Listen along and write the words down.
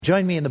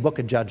Join me in the book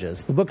of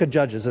Judges. The book of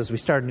Judges, as we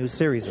start a new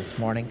series this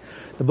morning.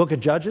 The book of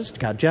Judges,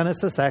 got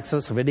Genesis,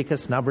 Exodus,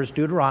 Leviticus, Numbers,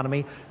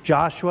 Deuteronomy,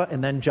 Joshua,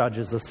 and then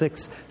Judges, the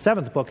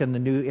seventh book in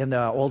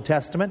the Old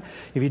Testament.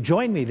 If you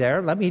join me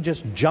there, let me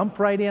just jump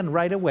right in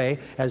right away.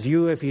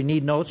 If you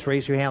need notes,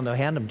 raise your hand, they'll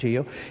hand them to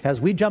you. As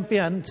we jump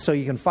in, so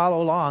you can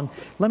follow along,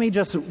 let me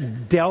just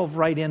delve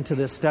right into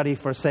this study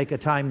for sake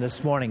of time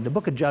this morning. The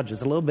book of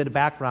Judges, a little bit of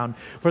background.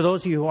 For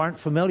those of you who aren't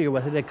familiar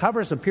with it, it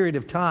covers a period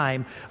of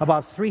time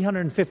about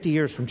 350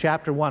 years from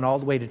chapter 1 all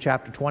the way to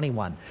chapter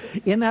 21.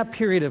 In that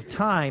period of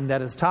time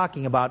that it's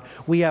talking about,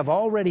 we have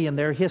already in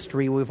their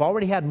history, we've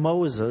already had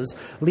Moses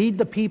lead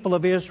the people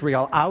of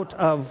Israel out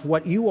of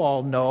what you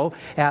all know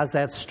as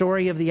that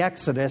story of the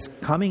Exodus,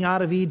 coming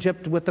out of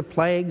Egypt with the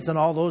plagues and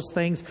all those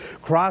things,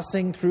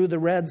 crossing through the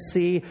Red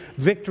Sea,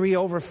 victory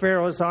over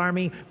Pharaoh's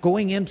army,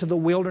 going into the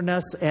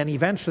wilderness, and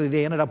eventually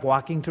they ended up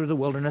walking through the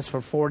wilderness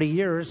for 40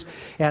 years.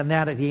 And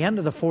that at the end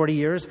of the 40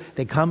 years,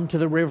 they come to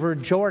the river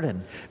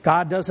Jordan.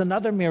 God does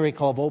another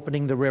miracle of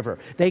opening the river.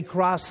 They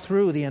cross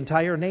through the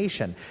entire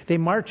nation. They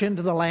march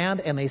into the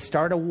land and they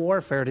start a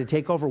warfare to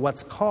take over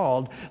what's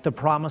called the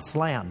Promised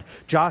Land.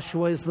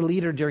 Joshua is the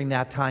leader during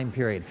that time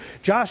period.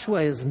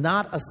 Joshua is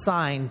not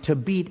assigned to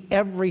beat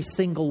every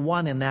single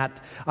one in that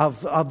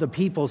of the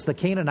peoples, the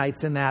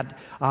Canaanites in that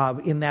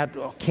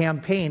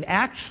campaign.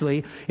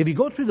 Actually, if you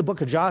go through the book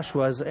of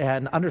Joshua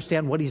and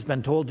understand what he's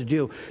been told to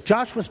do,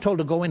 Joshua's told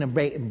to go in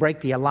and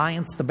break the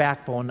alliance, the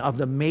backbone of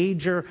the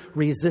major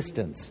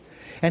resistance.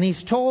 And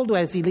he's told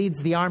as he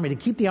leads the army to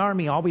keep the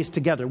army always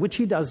together, which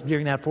he does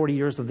during that 40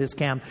 years of this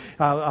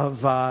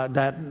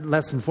that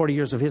less than 40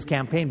 years of his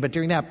campaign. But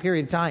during that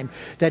period of time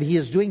that he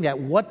is doing that,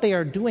 what they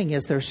are doing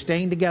is they're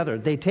staying together.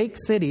 They take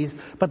cities,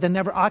 but they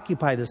never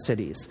occupy the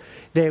cities.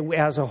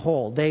 As a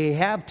whole, they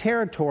have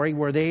territory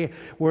where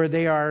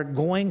they are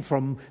going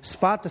from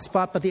spot to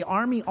spot, but the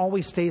army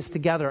always stays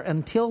together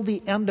until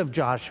the end of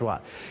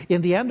Joshua.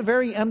 In the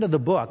very end of the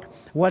book,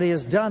 what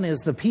is done is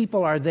the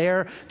people are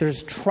there.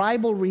 There's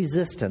tribal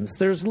resistance.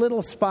 There's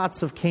little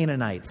spots of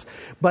Canaanites.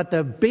 But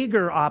the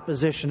bigger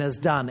opposition is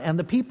done. And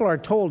the people are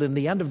told in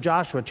the end of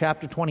Joshua,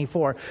 chapter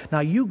 24,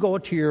 now you go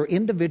to your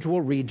individual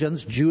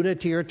regions, Judah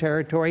to your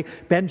territory,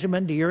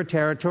 Benjamin to your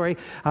territory,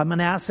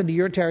 Manasseh to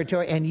your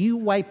territory, and you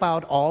wipe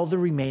out all the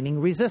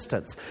remaining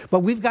resistance. But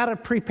we've got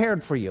it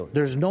prepared for you.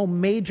 There's no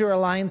major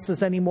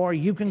alliances anymore.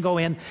 You can go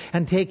in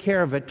and take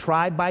care of it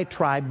tribe by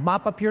tribe,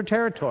 mop up your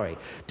territory,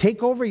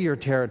 take over your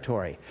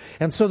territory.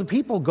 And so the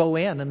people go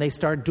in and they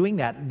start doing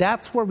that.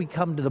 That's where we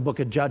come to the book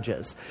of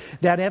Judges.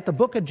 That at the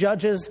book of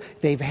Judges,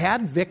 they've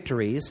had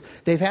victories.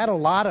 They've had a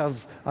lot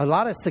of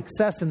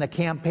success in the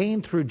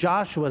campaign through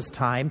Joshua's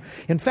time.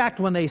 In fact,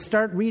 when they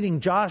start reading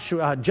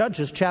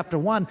Judges chapter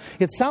 1,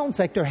 it sounds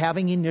like they're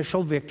having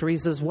initial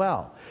victories as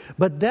well.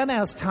 But then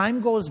as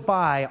time goes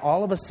by,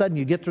 all of a sudden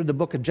you get through the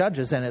book of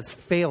Judges and it's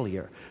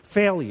failure.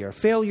 And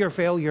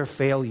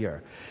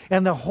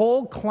the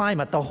whole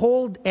climate, the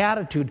whole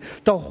attitude,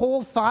 the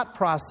whole thought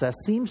process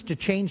seems to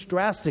change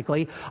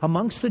drastically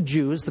amongst the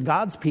Jews,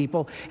 God's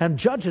people, and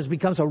Judges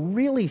becomes a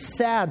really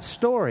sad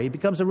story,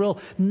 becomes a real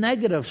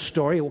negative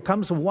story. It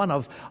becomes one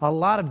of a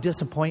lot of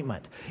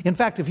disappointment. In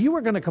fact, if you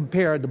were going to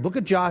compare the book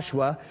of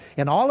Joshua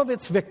and all of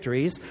its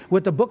victories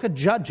with the book of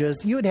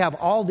Judges, you would have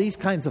all these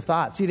kinds of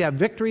thoughts. You'd have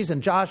victories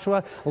in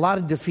Joshua, a lot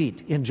of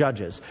defeat in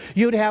Judges.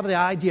 You'd have the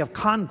idea of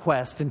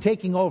conquest and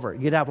taking over.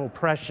 You'd have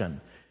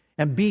oppression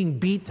and being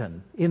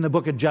beaten in the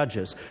book of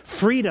Judges.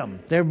 Freedom,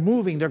 they're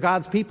moving, they're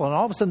God's people, and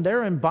all of a sudden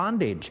they're in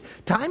bondage.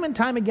 Time and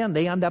time again,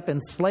 they end up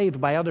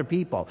enslaved by other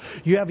people.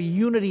 You have a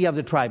unity of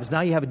the tribes. Now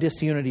you have a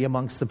disunity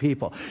amongst the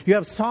people. You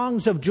have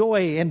songs of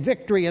joy and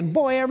victory, and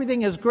boy,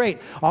 everything is great.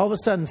 All of a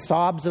sudden,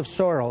 sobs of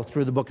sorrow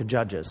through the book of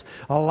Judges.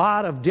 A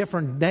lot of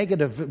different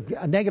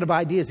negative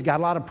ideas. You got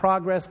a lot of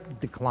progress,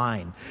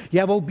 decline. You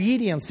have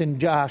obedience in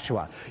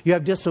Joshua. You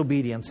have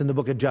disobedience in the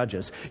book of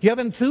Judges. You have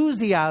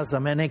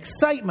enthusiasm and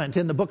excitement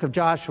in the book of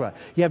Joshua.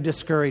 You have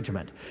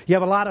discouragement. You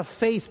have a lot of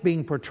faith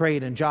being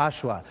portrayed in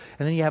Joshua.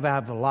 And then you have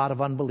a lot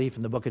of unbelief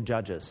in the book of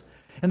Judges.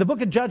 And the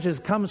book of Judges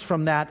comes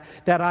from that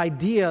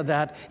idea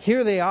that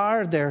here they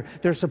are,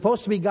 they're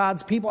supposed to be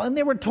God's people. And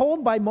they were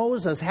told by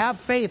Moses, have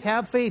faith,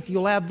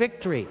 you'll have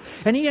victory.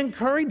 And he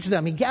encouraged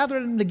them. He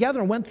gathered them together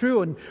and went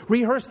through and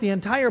rehearsed the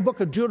entire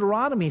book of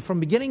Deuteronomy from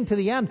beginning to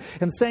the end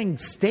and saying,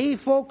 stay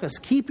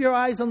focused, keep your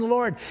eyes on the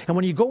Lord. And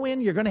when you go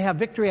in, you're going to have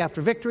victory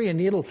after victory and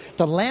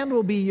the land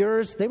will be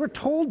yours. They were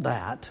told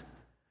that.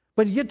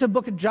 But you get to the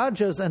book of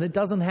Judges and it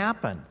doesn't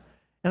happen.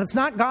 And it's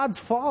not God's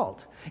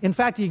fault. In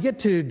fact, you get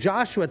to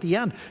Joshua at the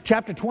end.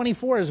 Chapter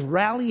 24 is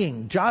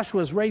rallying. Joshua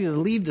is ready to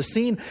leave the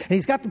scene. And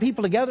he's got the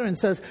people together and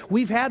says,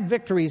 we've had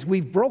victories.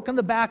 We've broken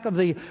the back of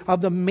the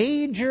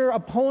major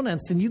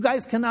opponents. And you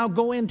guys can now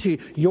go into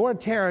your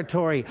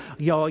territory.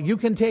 You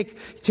can take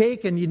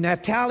and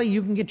Naphtali,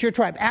 you can get your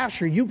tribe.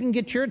 Asher, you can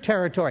get your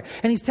territory.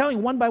 And he's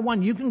telling one by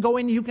one, you can go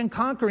in, you can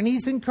conquer. And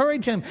he's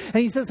encouraging him.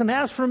 And he says, and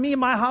as for me and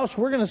my house,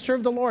 we're going to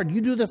serve the Lord.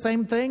 You do the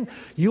same thing,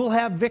 you'll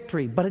have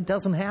victory. But it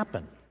doesn't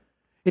happen.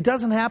 It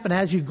doesn't happen.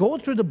 As you go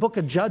through the book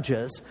of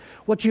Judges,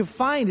 what you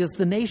find is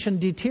the nation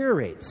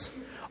deteriorates.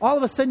 All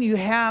of a sudden you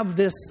have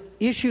this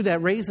issue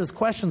that raises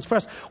questions for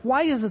us.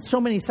 Why is it so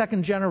many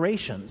second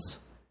generations?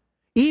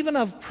 Even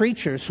of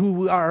preachers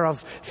who are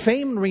of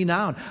fame and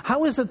renown.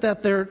 How is it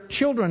that their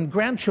children,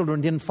 grandchildren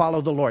didn't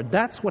follow the Lord?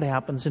 That's what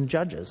happens in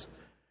Judges.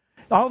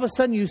 All of a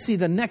sudden you see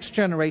the next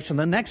generation.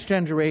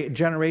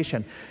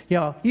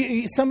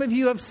 Some of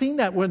you have seen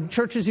that when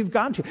churches you've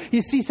gone to.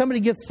 You see somebody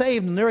get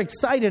saved and they're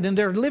excited and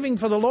they're living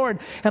for the Lord.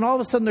 And all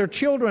of a sudden their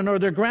children or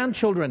their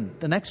grandchildren,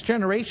 the next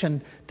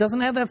generation,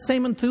 doesn't have that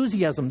same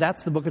enthusiasm.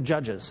 That's the book of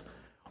Judges.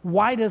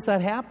 Why does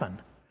that happen?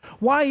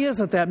 Why is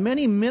it that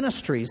many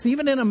ministries,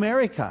 even in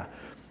America,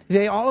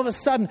 all of a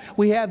sudden,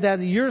 we have that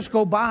years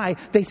go by,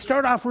 they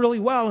start off really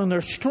well and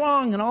they're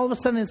strong, and all of a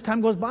sudden as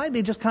time goes by,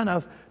 they just kind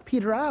of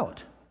peter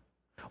out.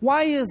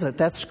 Why is it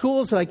that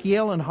schools like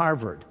Yale and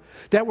Harvard,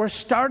 that were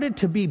started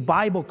to be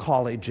Bible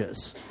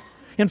colleges,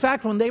 in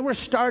fact, when they were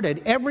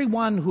started,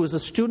 everyone who was a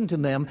student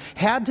in them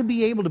had to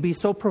be able to be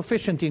so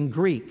proficient in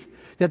Greek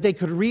that they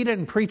could read it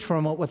and preach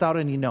from it without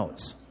any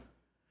notes.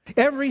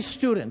 Every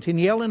student in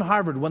Yale and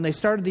Harvard, when they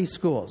started these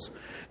schools,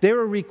 they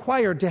were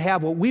required to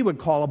have what we would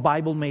call a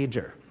Bible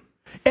major.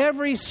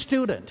 Every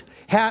student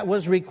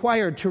was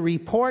required to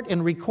report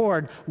and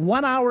record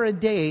 1 hour a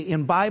day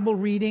in Bible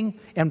reading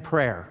and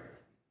prayer.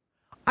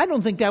 I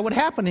don't think that would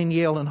happen in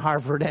Yale and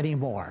Harvard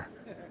anymore.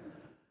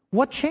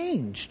 What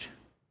changed?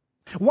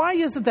 Why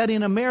is it that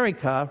in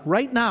America,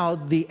 right now,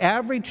 the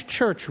average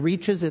church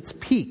reaches its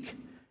peak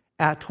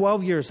at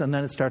 12 years and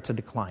then it starts to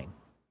decline?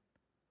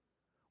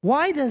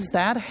 Why does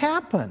that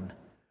happen?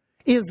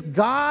 Is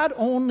God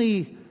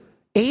only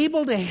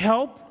able to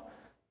help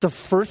the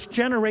first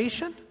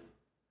generation?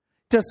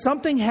 Does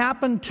something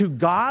happen to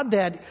God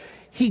that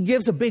He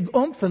gives a big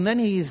oomph and then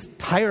He's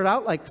tired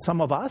out like some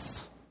of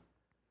us?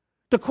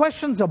 The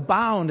questions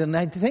abound, and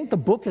I think the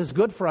book is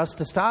good for us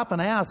to stop and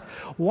ask,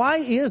 why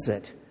is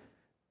it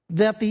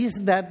that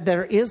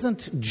there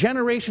isn't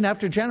generation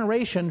after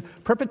generation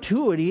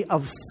perpetuity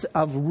of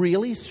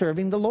really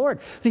serving the Lord?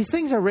 These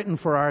things are written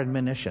for our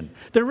admonition.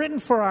 They're written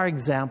for our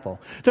example.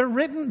 They're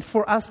written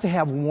for us to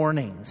have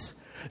warnings.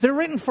 They're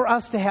written for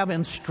us to have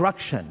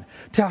instruction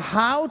to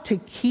how to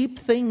keep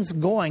things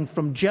going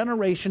from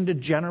generation to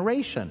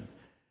generation.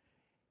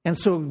 And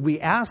so we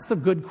ask the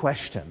good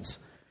questions.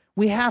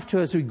 We have to,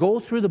 as we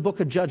go through the book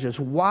of Judges,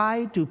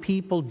 why do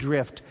people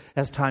drift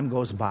as time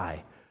goes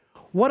by?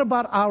 What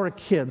about our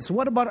kids?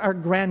 What about our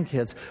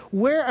grandkids?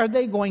 Where are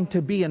they going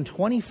to be in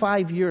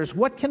 25 years?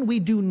 What can we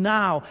do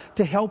now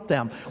to help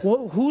them?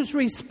 Well, whose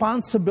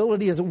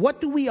responsibility is it?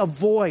 What do we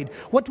avoid?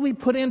 What do we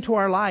put into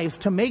our lives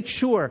to make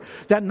sure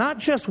that not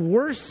just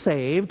we're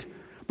saved,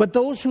 but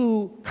those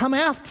who come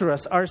after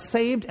us are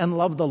saved and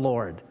love the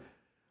Lord?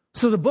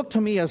 So the book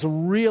to me is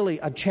really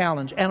a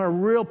challenge and a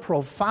real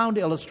profound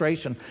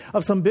illustration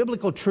of some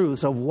biblical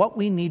truths of what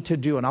we need to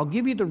do. And I'll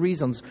give you the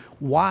reasons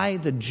why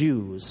the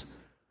Jews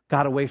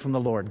got away from the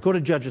Lord. Go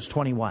to Judges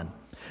 21.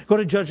 Go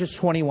to Judges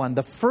 21.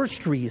 The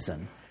first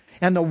reason,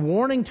 and the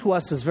warning to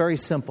us is very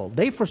simple.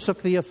 They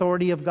forsook the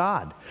authority of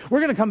God. We're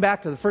going to come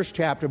back to the first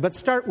chapter, but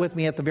start with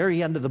me at the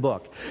very end of the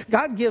book.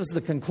 God gives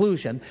the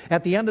conclusion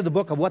at the end of the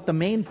book of what the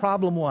main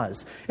problem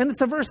was. And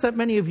it's a verse that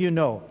many of you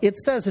know. It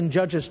says in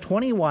Judges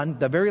 21,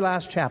 the very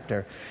last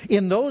chapter,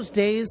 "In those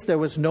days there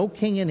was no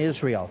king in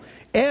Israel.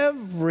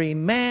 Every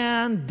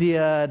man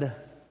did,"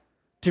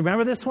 do you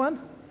remember this one?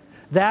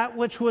 "That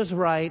which was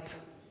right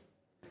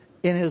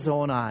in his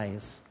own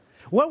eyes."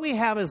 What we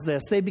have is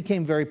this: they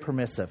became very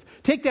permissive.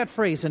 Take that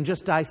phrase and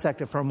just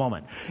dissect it for a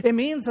moment. It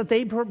means that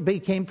they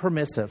became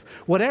permissive.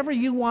 Whatever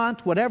you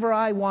want, whatever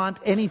I want,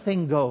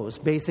 anything goes.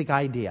 Basic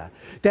idea.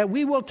 That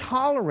we will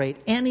tolerate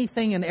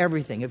anything and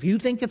everything. If you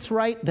think it's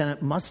right, then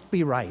it must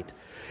be right.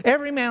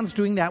 Every man's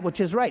doing that which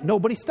is right.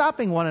 Nobody's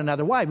stopping one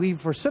another. Why? We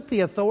forsook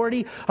the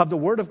authority of the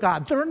Word of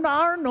God. There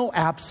are no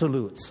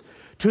absolutes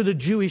to the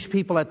Jewish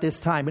people at this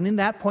time. And in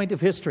that point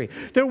of history,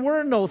 there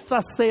were no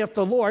 "thus saith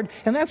the Lord."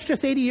 And that's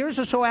just 80 years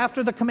or so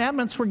after the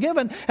commandments were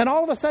given. And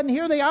all of a sudden,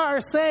 here they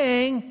are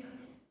saying,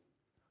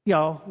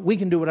 we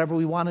can do whatever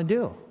we want to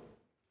do.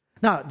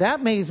 Now,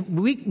 that means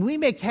we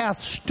may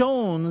cast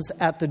stones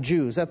at the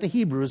Jews, at the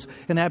Hebrews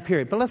in that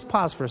period. But let's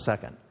pause for a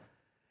second.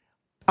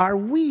 Are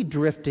we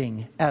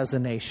drifting as a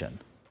nation?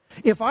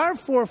 If our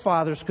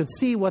forefathers could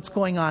see what's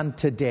going on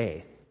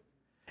today,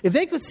 if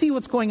they could see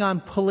what's going on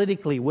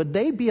politically, would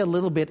they be a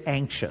little bit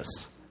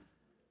anxious?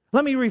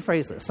 Let me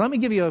rephrase this. Let me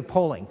give you a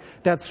polling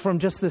that's from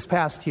just this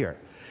past year.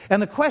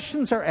 And the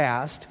questions are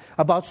asked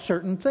about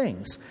certain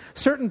things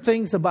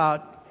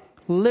about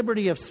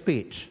liberty of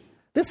speech.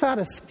 This ought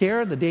to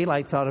scare the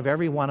daylights out of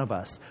every one of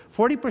us.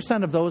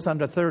 40% of those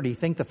under 30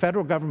 think the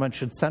federal government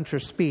should censor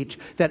speech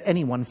that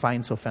anyone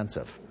finds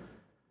offensive.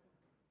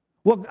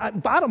 Well,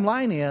 bottom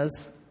line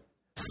is,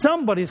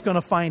 somebody's going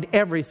to find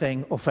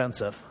everything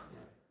offensive.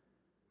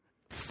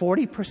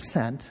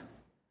 40%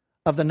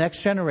 of the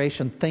next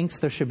generation thinks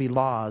there should be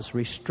laws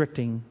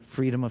restricting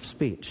freedom of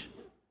speech.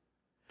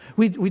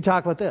 We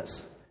talk about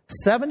this.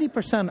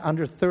 70%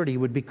 under 30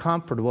 would be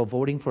comfortable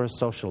voting for a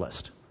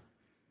socialist.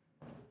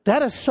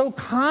 That is so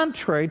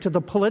contrary to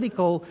the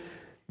political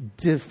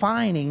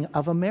defining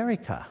of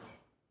America.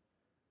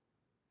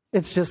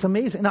 It's just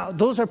amazing. Now,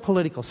 those are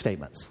political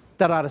statements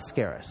that ought to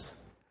scare us.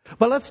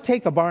 But let's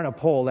take a Barna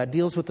poll that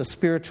deals with the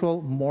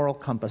spiritual moral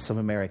compass of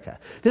America.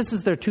 This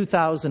is their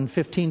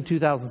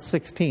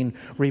 2015-2016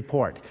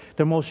 report,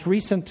 their most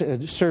recent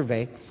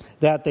survey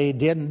that they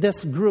did. And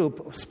this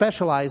group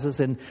specializes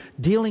in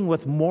dealing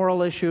with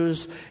moral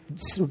issues,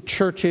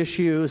 church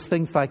issues,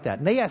 things like that.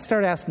 And they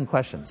started asking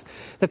questions.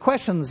 The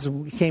questions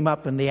came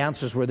up and the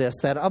answers were this,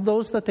 that of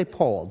those that they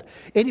polled,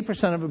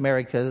 80% of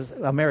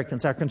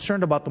Americans are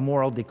concerned about the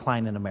moral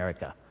decline in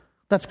America.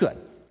 That's good.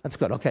 That's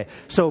good. Okay.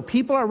 So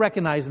people are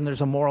recognizing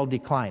there's a moral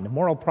decline,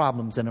 moral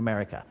problems in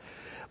America.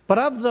 But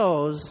of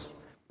those,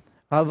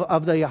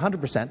 of the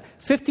 100%,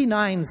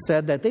 59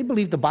 said that they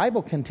believe the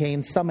Bible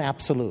contains some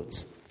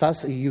absolutes.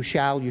 Thus, you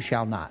shall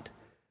not.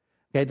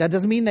 Okay, that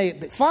doesn't mean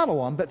they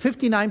follow them, but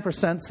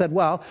 59% said,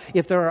 well,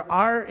 if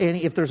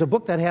there's a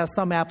book that has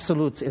some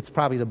absolutes, it's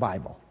probably the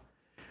Bible.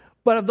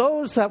 But of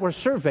those that were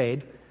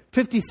surveyed,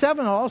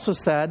 57 also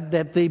said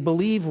that they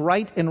believe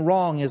right and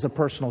wrong is a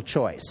personal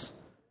choice.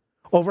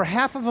 Over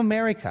half of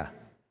America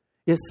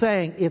is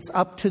saying it's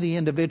up to the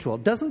individual.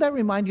 Doesn't that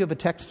remind you of a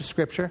text of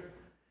Scripture?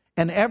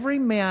 And every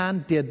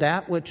man did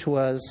that which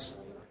was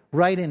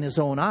right in his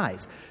own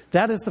eyes.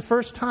 That is the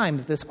first time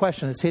that this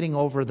question is hitting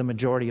over the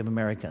majority of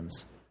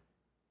Americans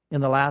in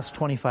the last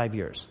 25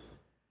 years.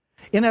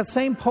 In that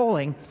same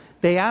polling,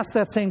 they asked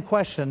that same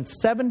question.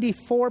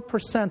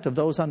 74% of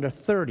those under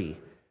 30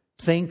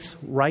 thinks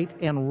right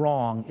and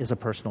wrong is a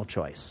personal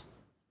choice.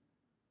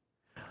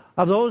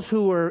 Of those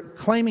who were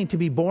claiming to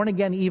be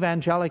born-again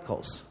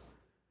evangelicals,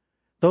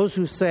 those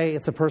who say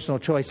it's a personal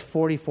choice,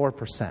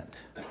 44%.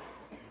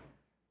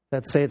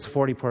 That say it's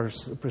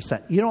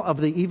 40%. You know, of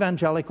the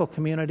evangelical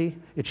community,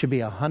 it should be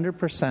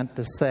 100%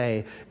 to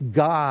say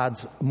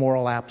God's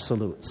moral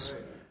absolutes.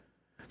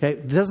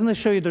 Okay, doesn't this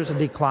show you there's a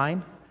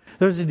decline?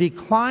 There's a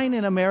decline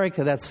in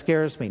America that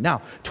scares me.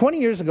 Now, 20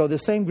 years ago, the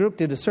same group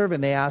did a survey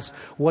and they asked,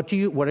 what are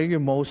your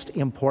most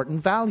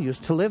important values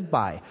to live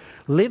by?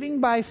 Living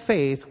by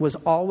faith was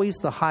always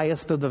the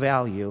highest of the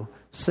value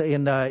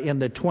in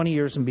the 20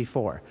 years and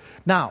before.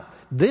 Now,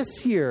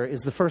 this year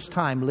is the first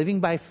time living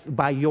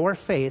by your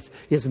faith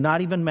is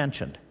not even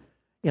mentioned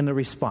in the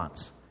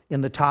response,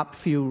 in the top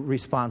few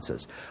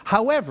responses.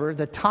 However,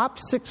 the top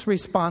 6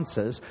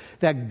 responses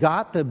that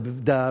got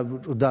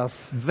the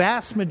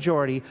vast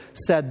majority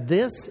said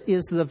this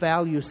is the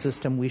value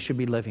system we should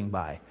be living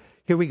by.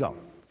 Here we go.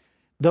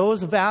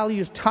 Those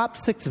values, top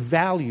 6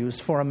 values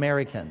for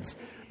Americans.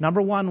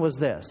 Number 1 was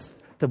this.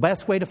 The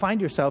best way to find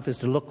yourself is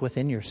to look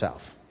within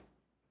yourself.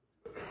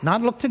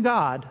 Not look to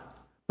God,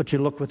 but you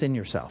look within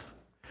yourself.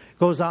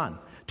 Goes on.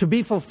 To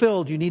be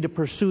fulfilled, you need to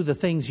pursue the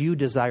things you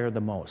desire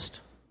the most.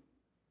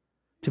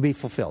 To be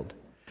fulfilled.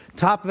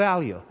 Top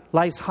value.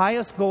 Life's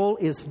highest goal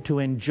is to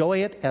enjoy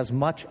it as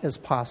much as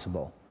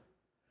possible.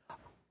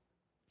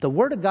 The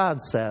Word of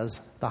God says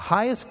the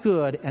highest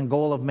good and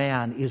goal of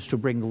man is to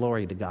bring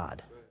glory to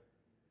God.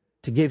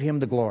 To give Him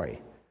the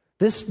glory.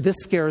 This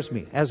scares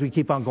me as we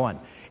keep on going.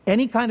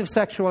 Any kind of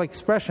sexual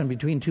expression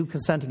between 2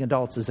 consenting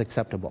adults is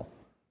acceptable.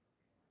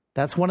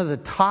 That's one of the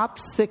top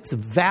 6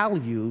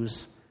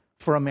 values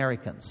for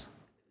Americans.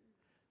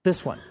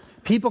 This one.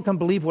 People can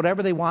believe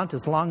whatever they want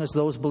as long as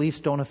those beliefs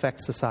don't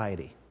affect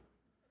society.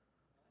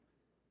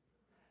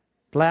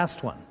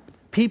 Last one.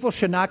 People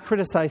should not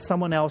criticize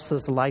someone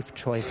else's life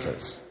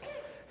choices.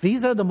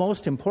 These are the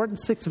most important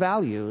 6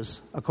 values,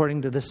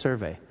 according to this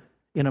survey,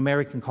 in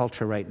American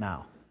culture right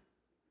now.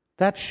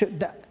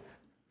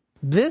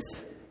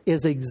 This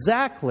is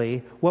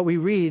exactly what we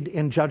read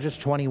in Judges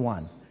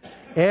 21.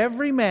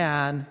 Every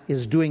man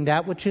is doing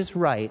that which is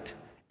right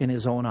in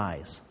his own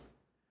eyes.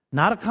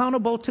 Not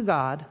accountable to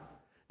God,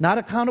 not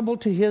accountable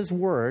to His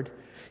Word.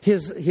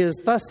 His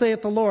thus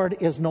saith the Lord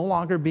is no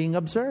longer being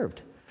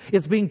observed.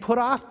 It's being put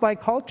off by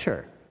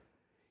culture.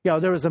 You know,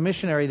 there was a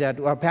missionary that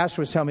our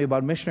pastor was telling me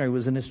about. A missionary who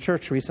was in his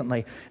church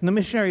recently. And the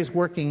missionary is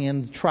working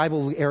in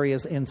tribal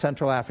areas in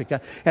Central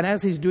Africa. And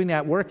as he's doing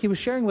that work, he was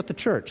sharing with the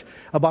church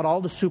about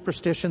all the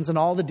superstitions and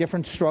all the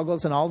different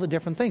struggles and all the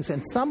different things.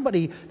 And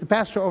the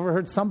pastor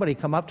overheard somebody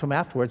come up to him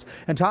afterwards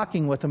and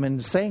talking with him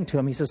and saying to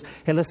him, he says,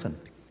 hey, listen,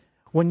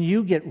 when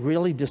you get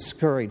really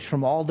discouraged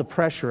from all the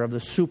pressure of the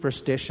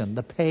superstition,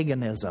 the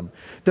paganism,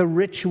 the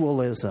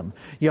ritualism,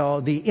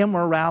 the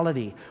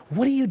immorality,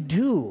 what do you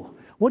do?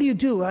 What do you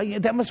do?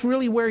 That must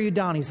really wear you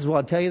down. He says, well,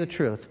 I'll tell you the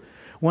truth.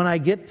 When I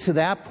get to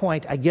that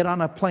point, I get on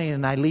a plane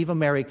and I leave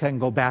America and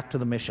go back to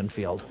the mission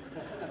field.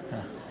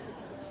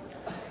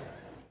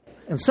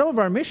 And some of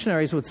our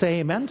missionaries would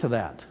say amen to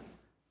that.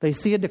 They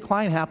see a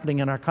decline happening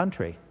in our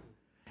country.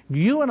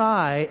 You and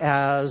I,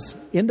 as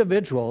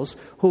individuals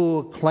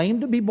who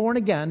claim to be born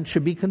again,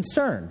 should be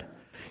concerned.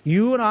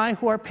 You and I,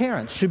 who are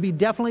parents, should be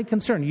definitely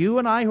concerned. You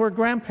and I, who are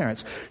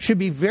grandparents, should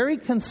be very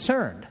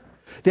concerned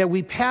that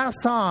we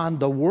pass on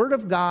the Word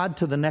of God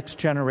to the next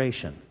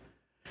generation.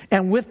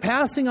 And with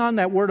passing on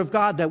that Word of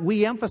God, that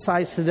we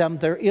emphasize to them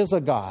there is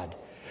a God.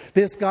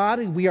 This God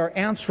we are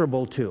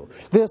answerable to.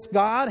 This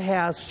God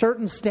has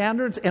certain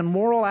standards and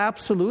moral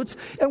absolutes,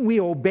 and we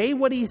obey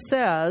what He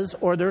says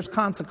or there's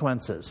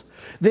consequences.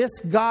 This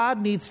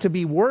God needs to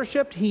be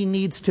worshipped. He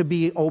needs to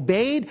be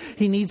obeyed.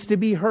 He needs to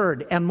be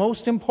heard. And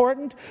most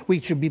important, we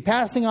should be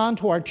passing on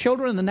to our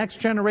children, the next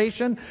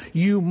generation,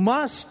 you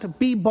must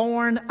be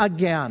born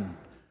again.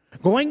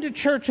 Going to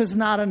church is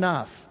not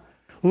enough.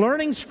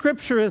 Learning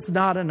Scripture is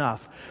not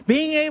enough.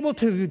 Being able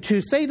to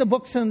say the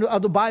books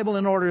of the Bible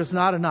in order is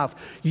not enough.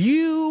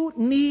 You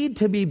need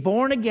to be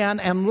born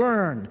again and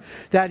learn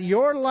that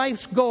your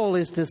life's goal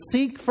is to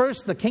seek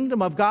first the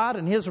kingdom of God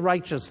and His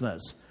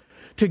righteousness.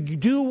 To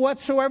do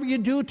whatsoever you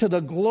do to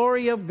the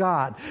glory of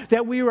God.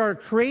 That we are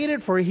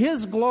created for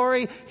His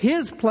glory,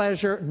 His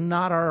pleasure,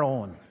 not our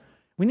own.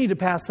 We need to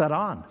pass that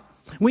on.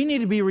 We need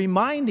to be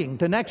reminding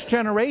the next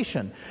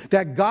generation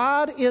that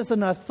God is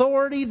an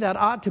authority that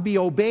ought to be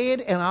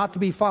obeyed and ought to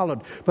be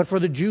followed. But for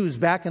the Jews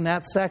back in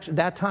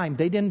that time,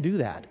 they didn't do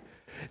that.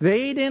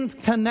 They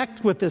didn't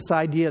connect with this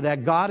idea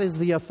that God is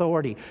the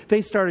authority.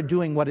 They started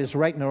doing what is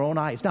right in their own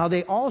eyes. Now,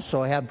 they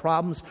also had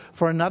problems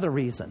for another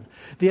reason.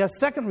 The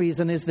second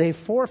reason is they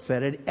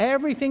forfeited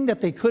everything that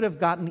they could have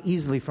gotten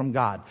easily from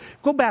God.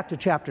 Go back to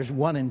chapters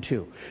 1 and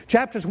 2.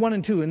 Chapters 1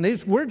 and 2,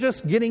 and we're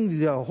just getting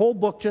the whole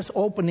book just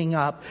opening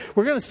up.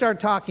 We're going to start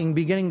talking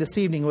beginning this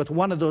evening with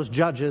one of those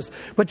judges,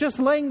 but just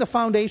laying the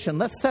foundation.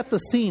 Let's set the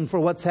scene for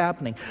what's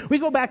happening. We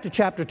go back to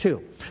chapter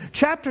 2.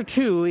 Chapter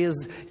 2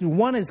 is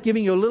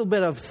giving you a little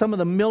bit of some of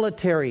the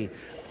military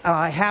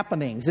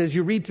happenings as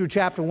you read through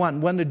chapter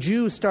 1. When the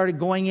Jews started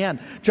going in,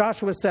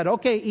 Joshua said,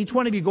 okay, each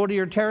one of you go to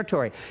your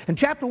territory. And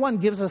chapter 1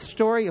 gives us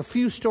a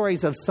few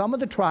stories of some of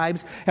the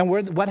tribes and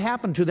what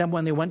happened to them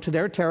when they went to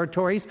their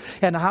territories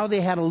and how they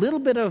had a little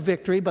bit of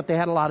victory, but they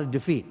had a lot of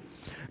defeat.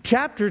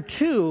 Chapter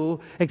 2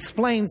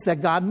 explains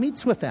that God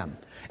meets with them.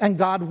 And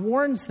God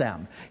warns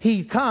them.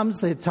 He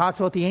comes, it talks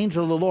about the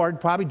angel of the Lord,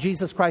 probably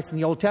Jesus Christ in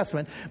the Old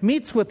Testament,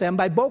 meets with them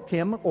by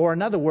Bochim, or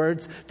in other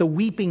words, the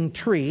weeping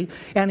tree.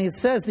 And it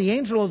says, the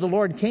angel of the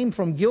Lord came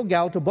from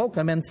Gilgal to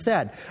Bochim and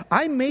said,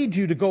 I made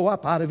you to go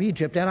up out of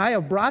Egypt, and I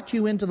have brought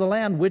you into the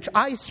land which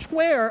I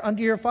swear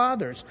unto your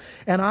fathers.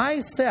 And I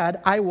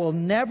said, I will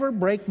never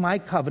break my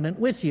covenant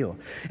with you.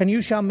 And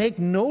you shall make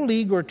no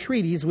league or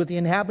treaties with the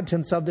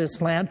inhabitants of this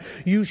land.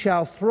 You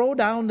shall throw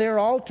down their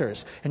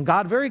altars. And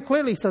God very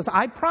clearly says,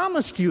 I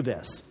promised you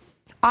this.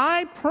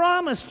 I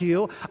promised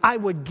you I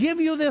would give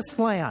you this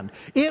land.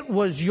 It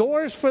was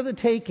yours for the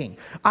taking.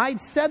 I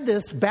said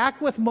this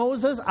back with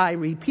Moses. I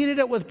repeated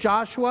it with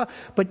Joshua,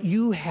 but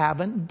you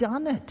haven't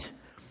done it.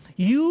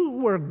 You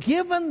were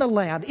given the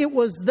land. It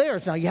was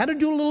theirs. Now, you had to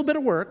do a little bit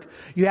of work.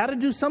 You had to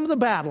do some of the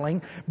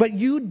battling, but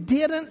you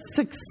didn't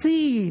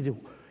succeed.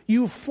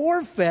 You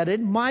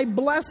forfeited my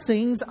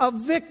blessings of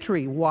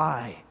victory.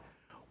 Why?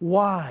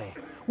 Why?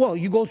 Well,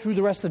 you go through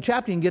the rest of the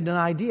chapter and get an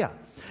idea.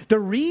 The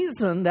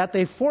reason that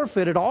they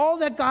forfeited all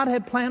that God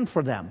had planned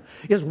for them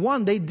is,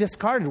 one, they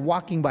discarded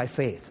walking by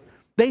faith.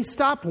 They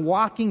stopped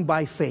walking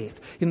by faith.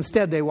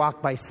 Instead, they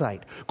walked by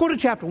sight. Go to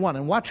chapter 1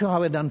 and watch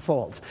how it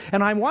unfolds.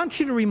 And I want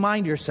you to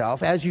remind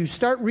yourself, as you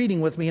start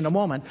reading with me in a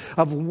moment,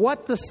 of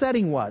what the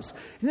setting was.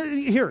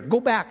 Here,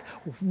 go back.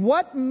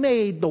 What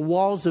made the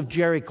walls of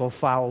Jericho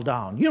fall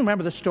down? You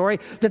remember the story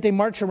that they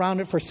march around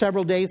it for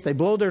several days. They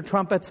blow their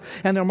trumpets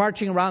and they're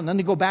marching around. And then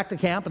they go back to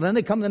camp. And then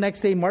they come the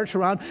next day, march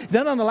around.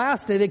 Then on the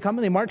last day, they come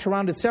and they march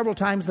around it several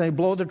times and they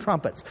blow their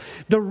trumpets.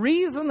 The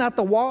reason that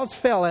the walls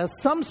fell,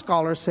 as some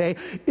scholars say,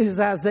 is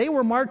that as they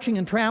were marching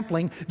and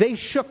trampling, they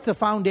shook the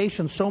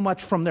foundation so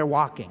much from their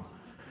walking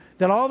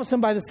that all of a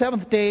sudden by the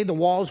seventh day, the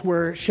walls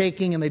were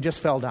shaking and they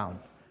just fell down.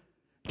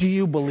 Do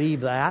you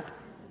believe that?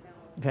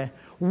 Okay.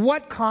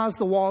 What caused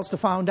the walls to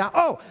fall down?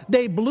 Oh,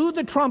 they blew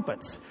the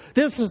trumpets.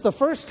 This is the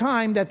first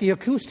time that the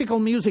acoustical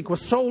music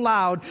was so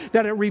loud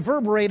that it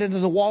reverberated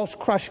and the walls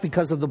crushed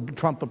because of the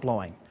trumpet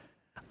blowing.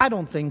 I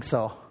don't think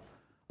so.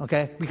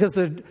 Okay. Because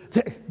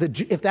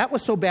if that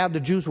was so bad, the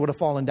Jews would have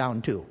fallen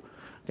down too.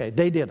 Okay.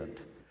 They didn't.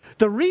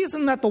 The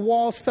reason that the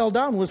walls fell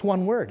down was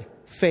one word: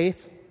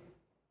 faith.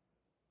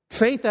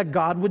 Faith that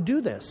God would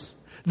do this.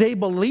 They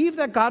believed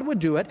that God would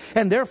do it,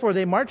 and therefore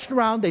they marched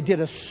around. They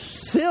did a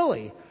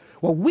silly,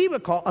 what we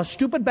would call a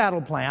stupid battle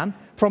plan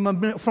from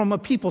a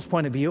people's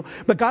point of view.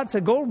 But God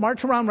said, go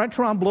march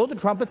around, blow the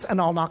trumpets,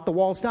 and I'll knock the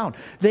walls down.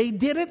 They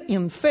did it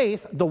in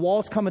faith. The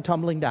walls come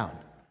tumbling down.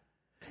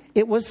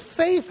 It was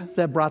faith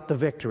that brought the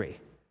victory.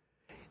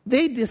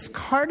 They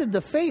discarded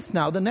the faith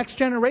now. The next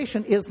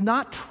generation is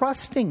not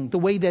trusting the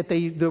way that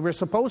they were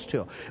supposed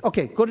to.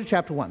 Okay, go to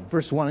chapter 1,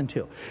 verse 1 and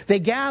 2. They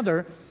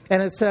gather,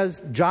 and it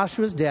says,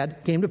 Joshua's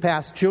dead, came to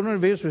pass. Children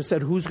of Israel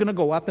said, who's going to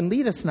go up and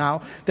lead us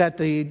now that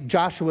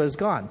Joshua is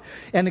gone?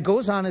 And it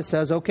goes on, it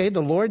says, okay,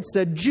 the Lord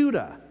said,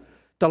 Judah.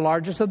 The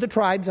largest of the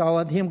tribes, I'll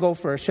let him go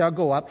first, shall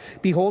go up.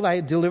 Behold, I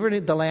have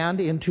delivered the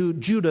land into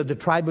Judah, the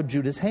tribe of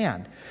Judah's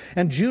hand.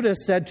 And Judah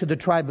said to the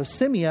tribe of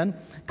Simeon,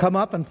 come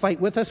up and fight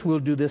with us. We'll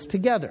do this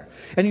together.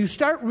 And you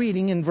start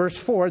reading in verse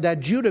 4 that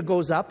Judah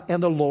goes up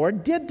and the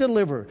Lord did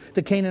deliver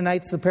the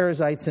Canaanites, the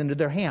Perizzites into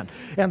their hand.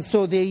 And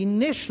so they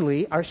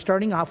initially are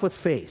starting off with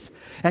faith.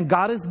 And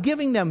God is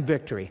giving them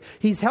victory.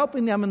 He's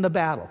helping them in the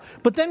battle.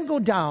 But then go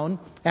down,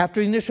 after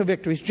initial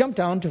victories, jump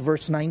down to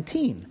verse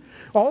 19.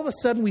 All of a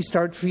sudden we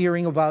start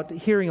hearing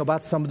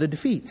about some of the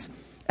defeats.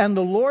 And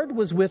the Lord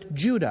was with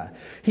Judah.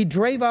 He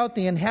drave out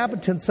the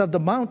inhabitants of the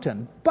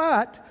mountain,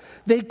 but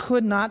they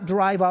could not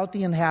drive out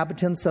the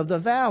inhabitants of the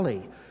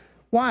valley.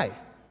 Why?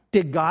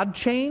 Did God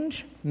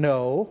change?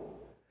 No.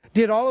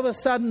 Did all of a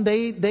sudden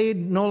they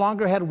no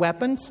longer had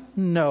weapons?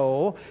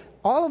 No.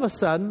 All of a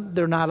sudden,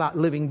 they're not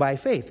living by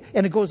faith.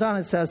 And it goes on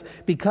and says,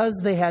 because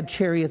they had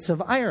chariots of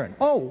iron.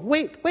 Oh,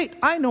 wait,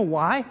 I know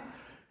why.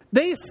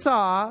 They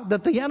saw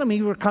that the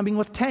enemy were coming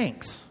with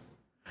tanks.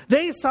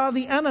 They saw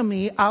the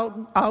enemy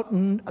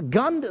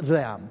outgunned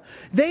them.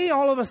 They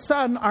all of a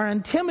sudden are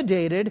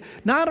intimidated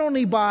not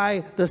only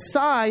by the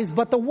size,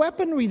 but the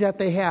weaponry that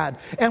they had.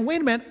 And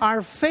wait a minute,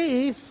 our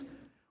faith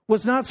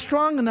was not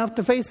strong enough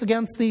to face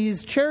against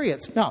these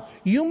chariots. Now,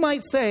 you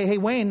might say, hey,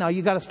 Wayne, now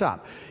you got to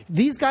stop.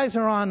 These guys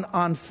are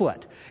on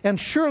foot. And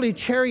surely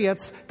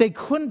chariots, they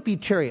couldn't be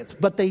chariots,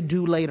 but they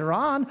do later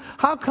on.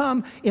 How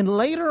come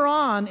later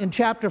on in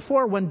chapter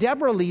 4, when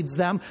Deborah leads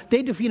them,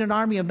 they defeat an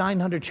army of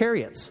 900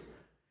 chariots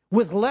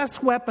with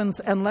less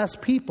weapons and less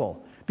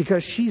people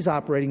because she's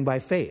operating by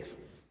faith.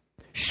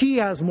 She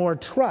has more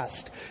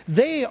trust.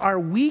 They are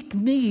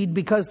weak-kneed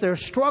because they're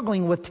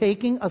struggling with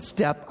taking a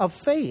step of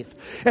faith.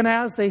 And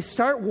as they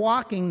start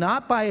walking,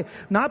 not by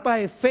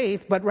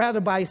faith, but rather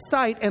by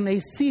sight, and they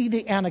see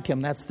the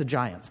Anakim, that's the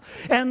giants,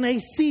 and they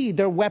see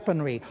their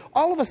weaponry,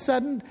 all of a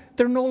sudden,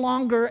 they're no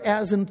longer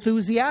as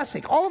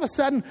enthusiastic. All of a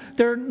sudden,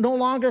 they're no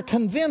longer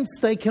convinced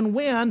they can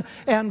win.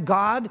 And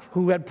God,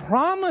 who had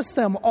promised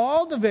them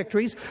all the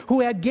victories,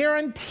 who had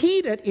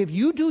guaranteed it, if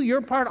you do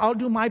your part, I'll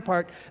do my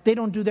part, they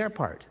don't do their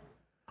part.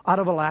 Out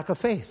of a lack of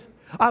faith,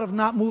 out of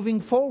not moving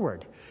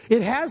forward.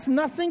 It has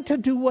nothing to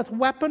do with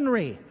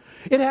weaponry.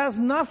 It has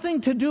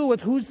nothing to do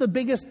with who's the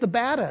biggest, the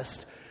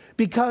baddest.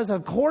 Because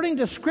according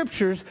to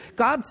scriptures,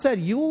 God said,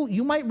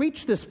 you might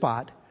reach this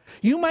spot.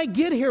 You might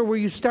get here where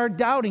you start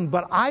doubting,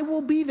 but I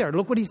will be there.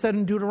 Look what he said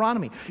in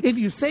Deuteronomy. If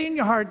you say in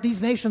your heart,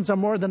 these nations are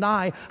more than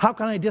I, how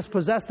can I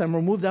dispossess them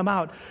or move them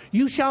out?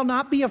 You shall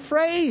not be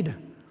afraid.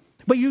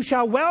 But you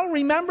shall well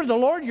remember the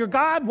Lord your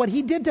God, what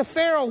he did to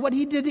Pharaoh, what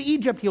he did to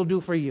Egypt, he'll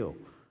do for you.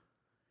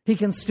 He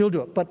can still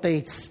do it. But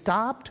they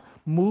stopped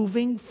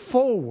moving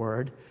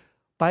forward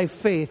by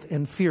faith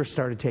and fear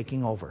started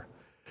taking over.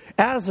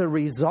 As a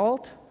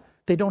result,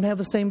 they don't have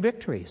the same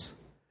victories.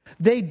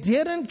 They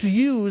didn't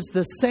use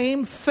the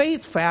same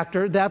faith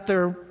factor that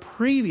their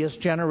previous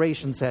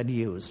generations had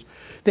used.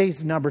 They,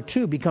 number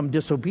two, become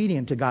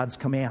disobedient to God's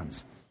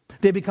commands.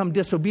 They become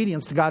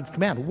disobedient to God's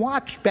command.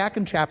 Watch back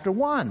in chapter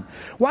 1.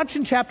 Watch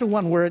in chapter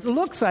 1 where it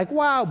looks like,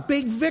 wow,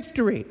 big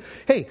victory.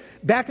 Hey,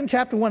 back in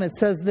chapter 1 it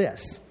says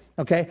this.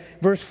 Okay,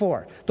 verse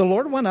 4. The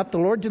Lord went up, the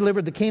Lord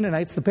delivered the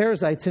Canaanites, the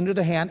Perizzites into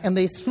the hand, and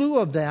they slew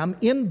of them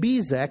in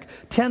Bezek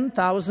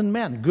 10,000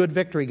 men. Good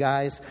victory,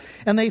 guys.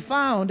 And they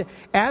found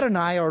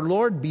Adonai, or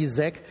Lord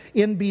Bezek,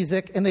 in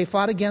Bezek, and they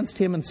fought against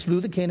him and slew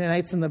the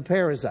Canaanites and the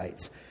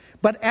Perizzites.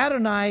 But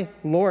Adonai,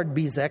 Lord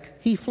Bezek,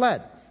 he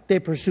fled. They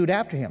pursued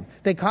after him.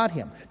 They caught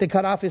him. They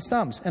cut off his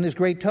thumbs and his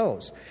great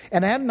toes.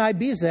 And Adonai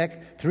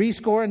Bezek,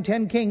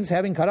 70 kings,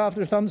 having cut off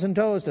their thumbs and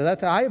toes,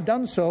 that I have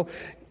done so,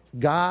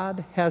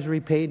 God has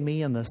repaid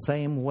me in the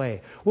same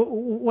way.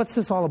 What's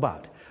this all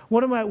about?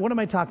 What am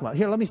I talking about?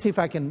 Here, let me see if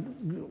I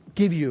can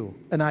give you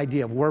an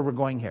idea of where we're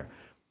going here.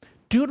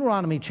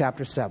 Deuteronomy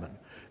chapter 7.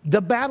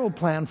 The battle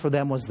plan for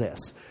them was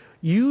this.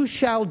 You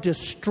shall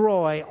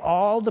destroy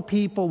all the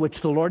people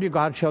which the Lord your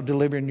God shall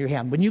deliver in your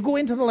hand. When you go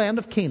into the land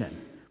of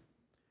Canaan,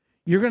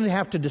 you're going to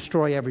have to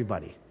destroy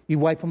everybody. You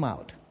wipe them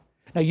out.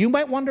 Now, you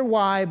might wonder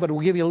why, but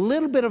we'll give you a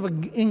little bit of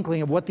an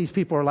inkling of what these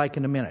people are like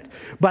in a minute.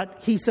 But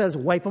he says,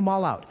 wipe them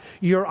all out.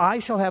 Your eye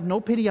shall have no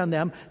pity on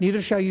them,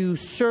 neither shall you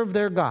serve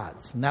their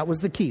gods. And that was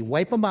the key.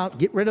 Wipe them out,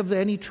 get rid of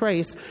any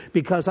trace,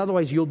 because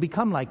otherwise you'll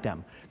become like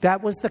them.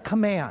 That was the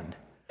command.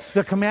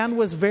 The command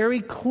was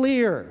very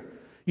clear.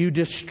 You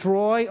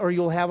destroy or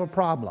you'll have a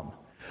problem.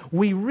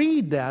 We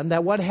read then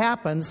that what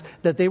happens,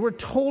 that they were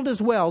told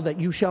as well that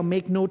you shall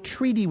make no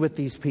treaty with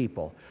these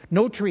people.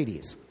 No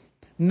treaties.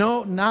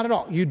 No, not at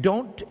all. You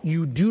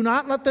do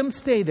not let them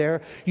stay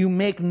there. You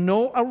make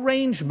no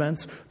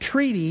arrangements,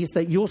 treaties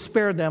that you'll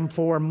spare them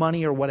for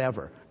money or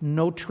whatever.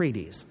 No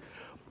treaties.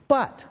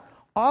 But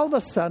all of a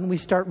sudden we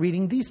start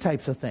reading these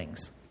types of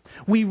things.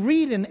 We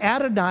read in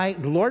Adonai,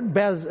 Lord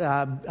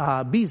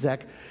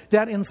Bezek,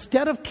 that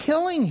instead of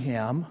killing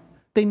him,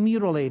 they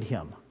mutilate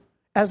him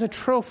as a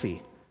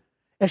trophy,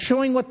 as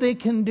showing what they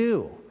can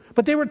do.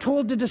 but they were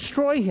told to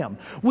destroy him.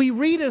 We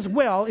read as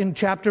well in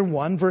chapter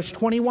 1, verse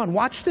 21.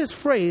 Watch this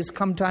phrase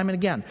come time and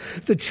again.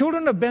 The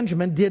children of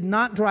Benjamin did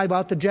not drive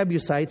out the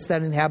Jebusites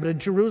that inhabited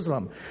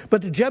Jerusalem,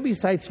 but the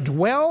Jebusites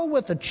dwell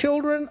with the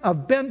children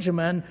of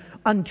Benjamin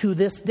unto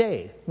this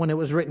day, when it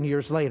was written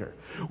years later.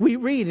 We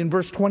read in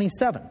verse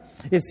 27.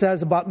 It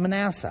says about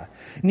Manasseh,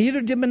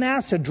 neither did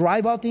Manasseh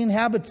drive out the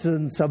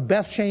inhabitants of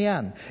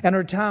Beth-shean and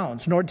her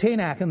towns, nor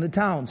Tanakh and the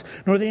towns,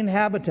 nor the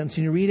inhabitants.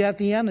 And you read at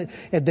the end,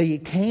 the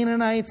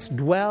Canaanites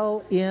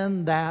dwell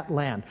in that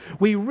land.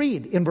 We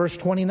read in verse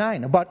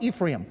 29 about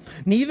Ephraim.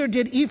 Neither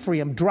did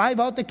Ephraim drive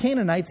out the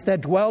Canaanites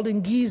that dwelled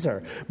in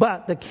Gezer,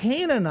 but the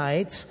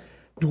Canaanites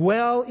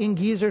dwell in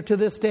Gezer to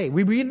this day.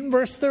 We read in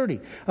verse 30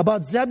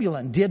 about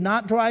Zebulun, did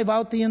not drive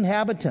out the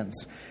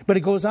inhabitants. But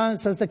it goes on and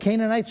says the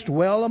Canaanites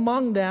dwell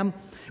among them.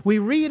 We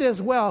read as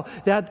well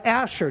that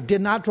Asher did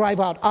not drive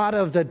out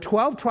of the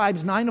 12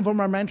 tribes, 9 of them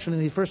are mentioned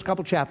in these first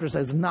couple chapters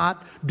as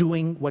not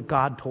doing what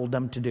God told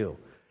them to do.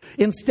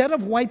 Instead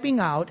of wiping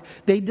out,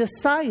 they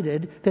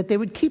decided that they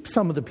would keep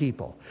some of the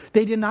people.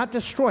 They did not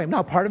destroy them.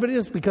 Now, part of it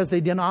is because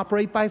they didn't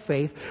operate by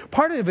faith.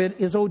 Part of it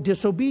is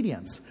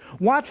disobedience.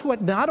 Watch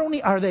what, not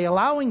only are they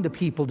allowing the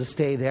people to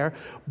stay there,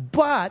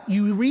 but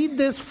you read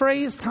this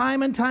phrase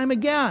time and time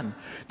again.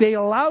 They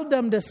allowed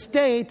them to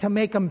stay to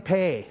make them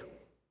pay.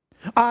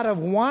 Out of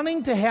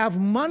wanting to have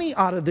money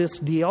out of this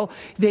deal,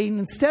 they,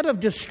 instead of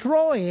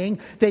destroying,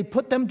 they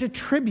put them to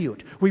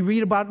tribute. We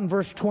read about it in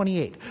verse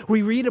 28.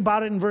 We read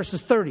about it in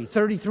verses 30,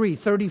 33,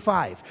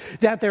 35.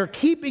 That they're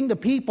keeping the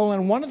people,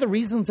 and one of the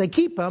reasons they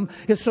keep them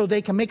is so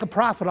they can make a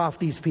profit off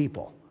these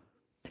people.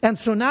 And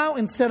so now,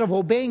 instead of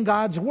obeying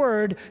God's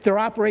word, they're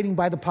operating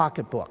by the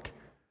pocketbook.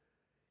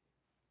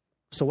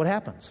 So what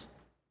happens?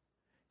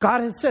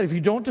 God had said, if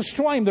you don't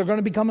destroy them, they're going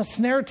to become a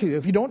snare to you.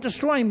 If you don't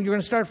destroy them, you're going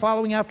to start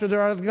following after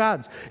their other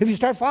gods. If you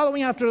start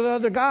following after the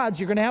other gods,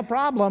 you're going to have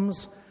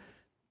problems.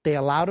 They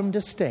allowed them to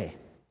stay.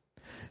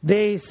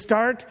 They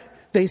start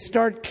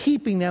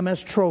keeping them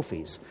as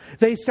trophies.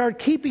 They start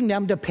keeping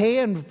them to pay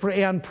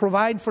and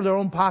provide for their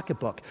own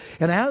pocketbook.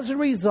 And as a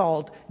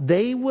result,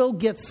 they will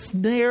get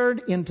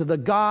snared into the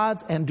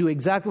gods and do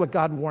exactly what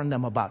God warned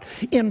them about.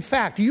 In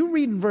fact, you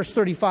read in verse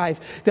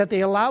 35 that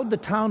they allowed the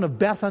town of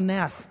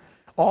Beth-Aneth,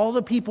 all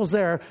the peoples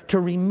there, to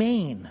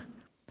remain.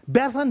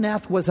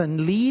 Beth-Aneth was a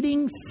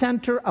leading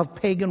center of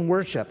pagan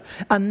worship.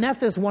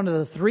 Aneth is one of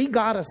the 3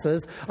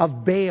 goddesses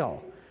of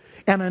Baal.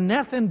 And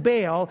Aneth and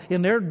Baal,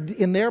 in their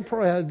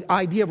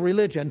idea of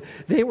religion,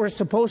 they were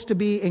supposed to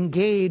be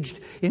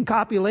engaged in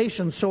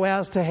copulation so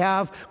as to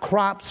have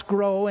crops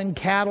grow and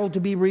cattle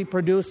to be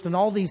reproduced and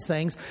all these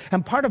things.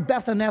 And part of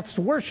Beth-Aneth's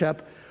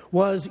worship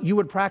was you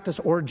would practice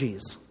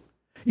orgies.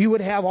 You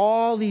would have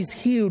all these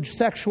huge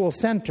sexual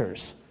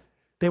centers.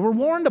 They were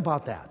warned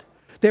about that.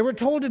 They were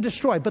told to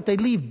destroy, but they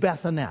leave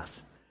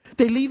Beth-Aneth.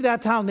 They leave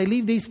that town. They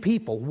leave these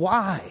people.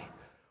 Why?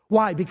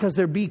 Why? Because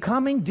they're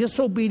becoming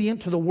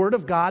disobedient to the Word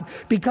of God,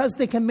 because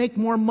they can make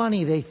more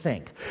money, they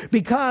think.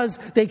 Because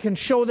they can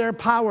show their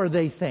power,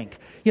 they think.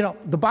 You know,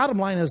 the bottom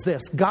line is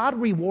this: God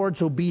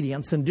rewards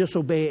obedience and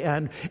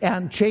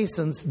and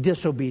chastens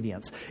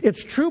disobedience.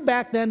 It's true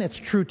back then, it's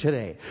true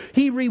today.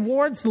 He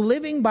rewards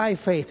living by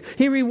faith.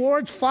 He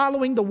rewards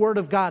following the Word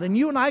of God. And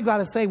you and I got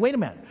to say, wait a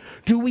minute,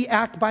 do we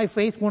act by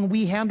faith when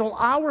we handle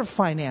our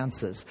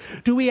finances?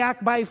 Do we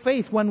act by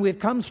faith when it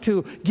comes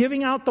to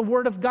giving out the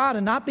Word of God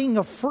and not being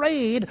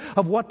afraid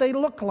of what they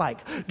look like?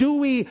 Do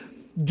we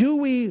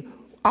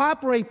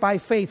operate by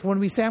faith when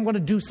we say, I'm going to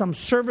do some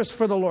service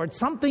for the Lord,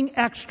 something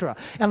extra,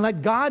 and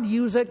let God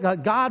use it,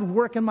 let God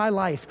work in my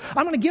life?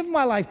 I'm going to give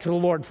my life to the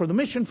Lord for the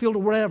mission field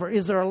or whatever.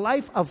 Is there a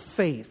life of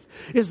faith?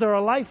 Is there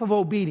a life of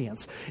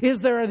obedience? Is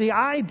there the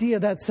idea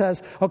that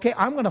says, okay,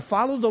 I'm going to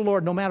follow the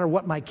Lord no matter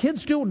what my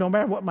kids do, no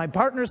matter what my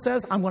partner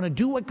says, I'm going to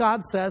do what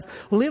God says,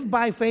 live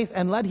by faith,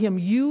 and let Him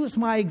use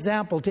my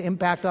example to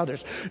impact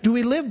others? Do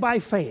we live by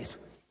faith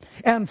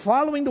and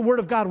following the Word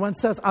of God when it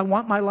says, I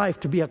want my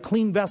life to be a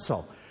clean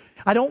vessel?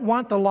 I don't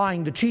want the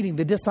lying, the cheating,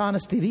 the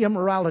dishonesty, the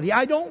immorality.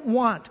 I don't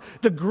want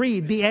the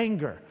greed, the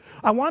anger.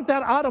 I want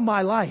that out of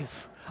my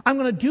life. I'm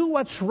going to do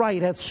what's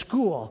right at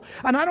school.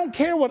 And I don't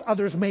care what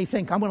others may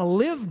think. I'm going to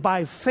live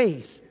by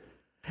faith.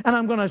 And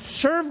I'm going to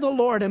serve the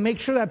Lord and make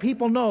sure that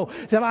people know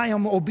that I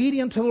am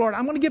obedient to the Lord.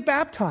 I'm going to get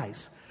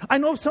baptized. I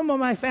know some of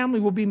my family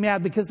will be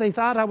mad because they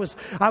thought I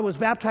was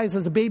baptized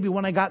as a baby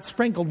when I got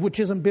sprinkled, which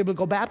isn't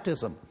biblical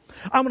baptism.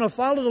 I'm going to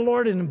follow the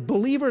Lord in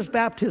believer's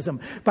baptism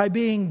by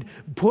being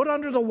put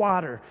under the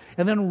water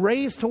and then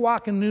raised to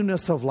walk in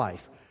newness of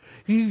life.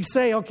 You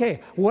say,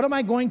 okay, what am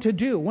I going to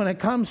do when it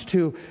comes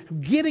to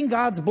getting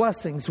God's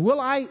blessings? Will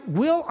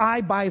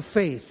I by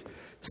faith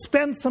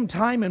spend some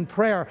time in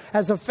prayer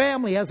as a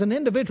family, as an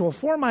individual,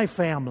 for my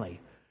family?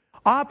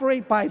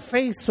 Operate by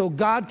faith so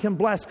God can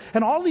bless.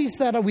 And all these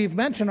that we've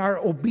mentioned are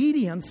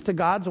obedience to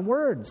God's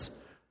words.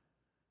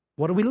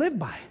 What do we live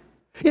by?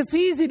 It's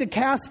easy to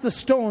cast the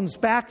stones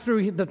back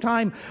through the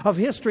time of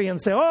history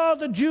and say, oh,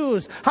 the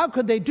Jews, how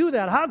could they do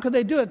that? How could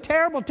they do it?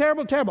 Terrible,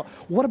 terrible, terrible.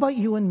 What about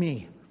you and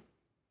me?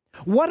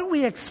 What do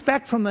we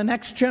expect from the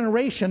next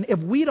generation if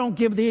we don't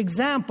give the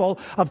example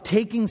of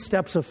taking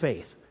steps of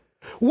faith?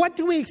 What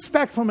do we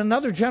expect from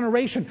another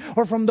generation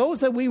or from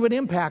those that we would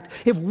impact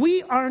if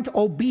we aren't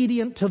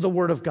obedient to the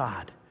Word of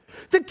God?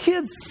 The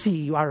kids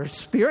see our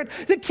spirit.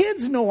 The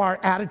kids know our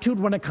attitude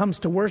when it comes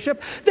to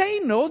worship. They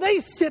know. They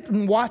sit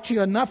and watch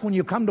you enough when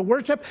you come to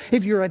worship.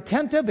 If you're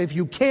attentive, if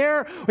you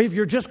care, or if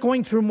you're just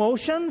going through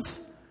motions.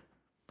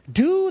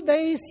 Do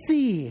they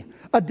see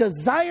a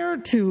desire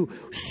to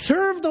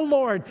serve the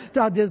Lord,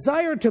 a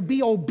desire to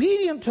be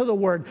obedient to the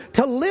Word,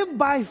 to live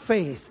by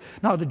faith?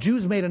 Now, the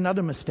Jews made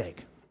another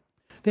mistake.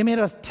 They made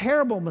a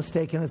terrible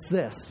mistake, and it's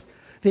this.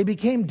 They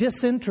became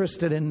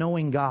disinterested in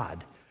knowing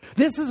God.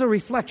 This is a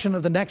reflection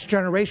of the next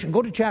generation.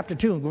 Go to chapter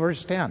 2 and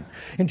verse 10.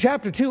 In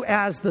chapter 2,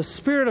 as the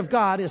Spirit of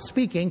God is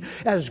speaking,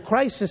 as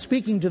Christ is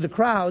speaking to the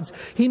crowds,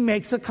 he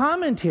makes a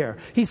comment here.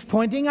 He's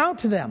pointing out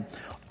to them.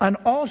 And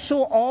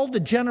also all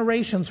the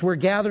generations were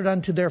gathered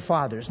unto their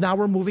fathers. Now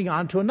we're moving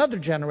on to another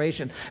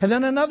generation. And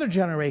then another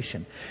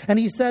generation. And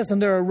he says,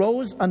 and there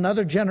arose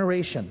another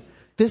generation.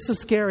 This is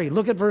scary.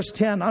 Look at verse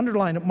 10.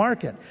 Underline it.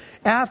 Mark it.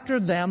 After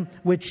them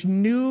which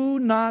knew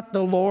not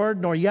the Lord,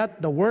 nor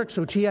yet the works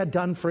which he had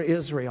done for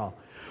Israel.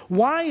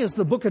 Why is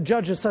the book of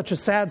Judges such a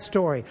sad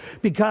story?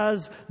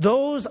 Because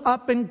those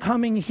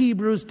up-and-coming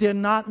Hebrews did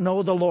not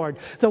know the Lord.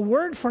 The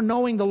word for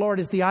knowing the Lord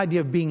is the idea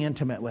of being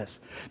intimate with.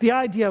 The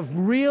idea of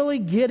really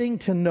getting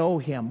to know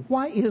Him.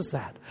 Why is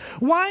that?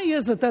 Why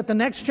is it that the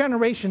next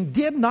generation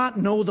did not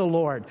know the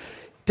Lord?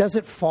 Does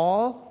it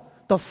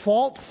the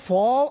fault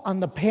fall on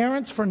the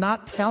parents for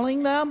not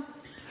telling them?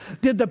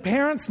 Did the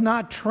parents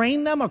not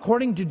train them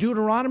according to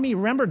Deuteronomy?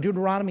 Remember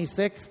Deuteronomy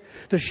 6,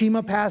 the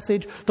Shema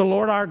passage, the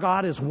Lord our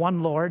God is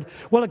one Lord.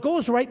 Well, it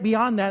goes right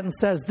beyond that and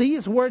says,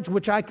 these words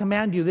which I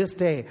command you this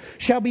day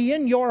shall be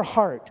in your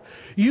heart.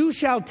 You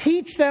shall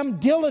teach them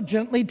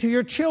diligently to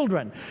your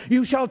children.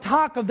 You shall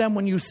talk of them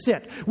when you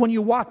sit, when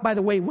you walk by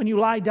the way, when you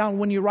lie down,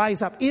 when you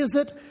rise up.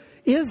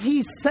 Is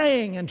he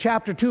saying in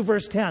chapter 2,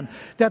 verse 10,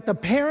 that the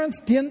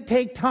parents didn't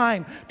take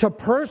time to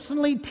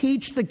personally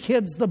teach the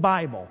kids the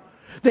Bible?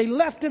 They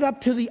left it up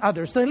to the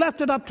others. They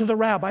left it up to the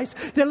rabbis.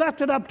 They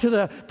left it up to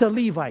the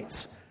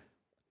Levites.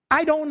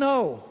 I don't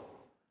know.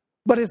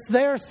 But it's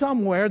there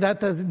somewhere that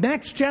the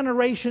next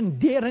generation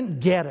didn't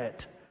get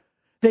it.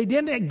 They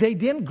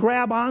didn't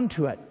grab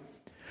onto it.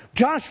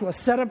 Joshua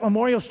set up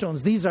memorial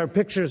stones. These are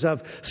pictures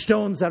of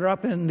stones that are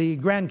up in the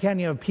Grand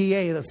Canyon of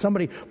PA that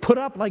somebody put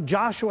up like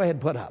Joshua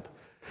had put up.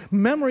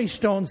 Memory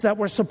stones that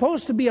were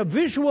supposed to be a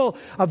visual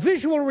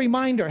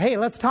reminder. Hey,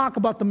 let's talk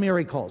about the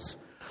miracles.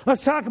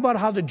 Let's talk about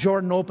how the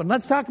Jordan opened.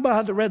 Let's talk about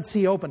how the Red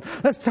Sea opened.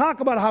 Let's talk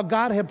about how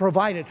God had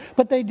provided.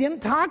 But they didn't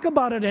talk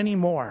about it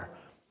anymore.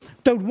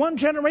 The one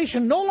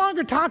generation no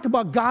longer talked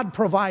about God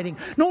providing,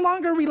 no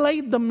longer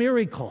relayed the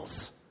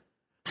miracles.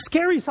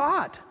 Scary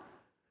thought.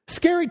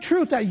 Scary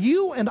truth that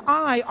you and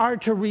I are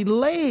to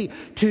relay,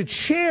 to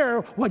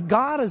share what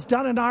God has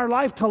done in our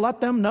life, to let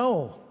them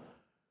know.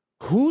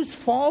 Whose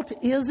fault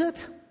is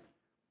it?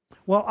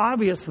 Well,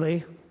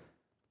 obviously,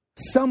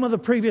 some of the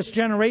previous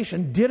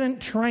generation didn't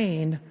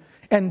train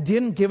and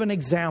didn't give an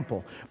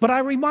example. But I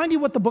remind you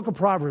what the book of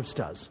Proverbs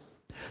does.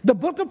 The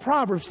book of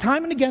Proverbs,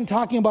 time and again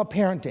talking about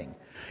parenting.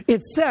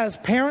 It says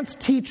parents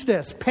teach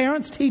this,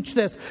 parents teach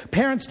this,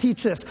 parents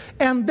teach this.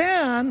 And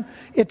then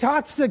it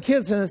talks to the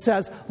kids and it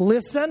says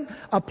listen,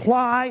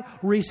 apply,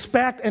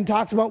 respect, and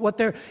talks about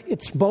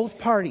it's both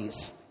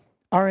parties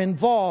are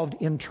involved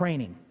in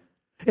training.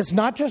 It's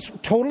not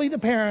just totally the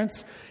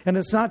parents and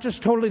it's not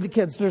just totally the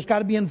kids. There's got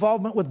to be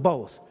involvement with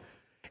both.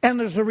 And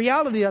there's a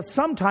reality that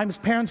sometimes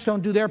parents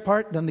don't do their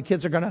part, then the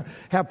kids are going to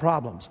have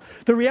problems.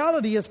 The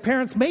reality is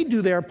parents may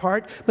do their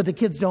part, but the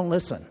kids don't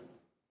listen.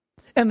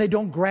 And they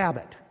don't grab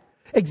it.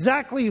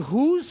 Exactly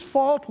whose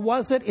fault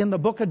was it in the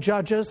book of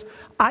Judges?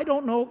 I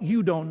don't know,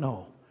 you don't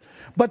know.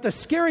 But the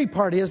scary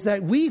part is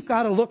that we've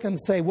got to look and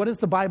say, what does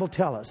the Bible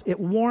tell us? It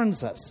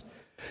warns us.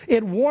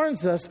 It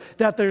warns us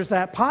that there's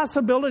that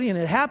possibility, and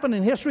it happened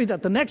in history,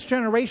 that the next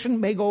generation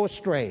may go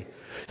astray.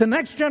 The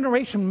next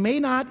generation may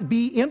not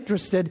be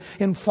interested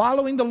in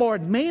following the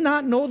Lord, may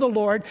not know the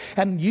Lord,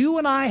 and you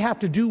and I have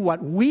to do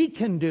what we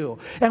can do.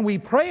 And we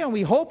pray and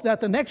we hope that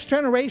the next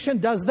generation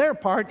does their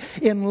part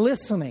in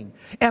listening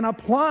and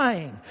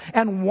applying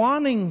and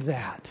wanting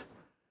that.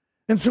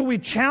 And so we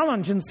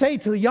challenge and say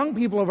to the young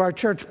people of our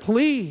church,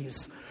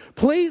 please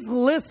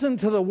listen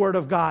to the Word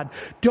of God.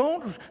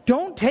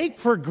 Don't take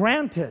for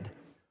granted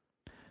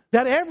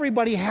that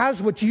everybody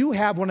has what you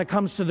have when it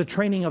comes to the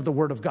training of the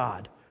Word of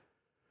God.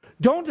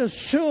 Don't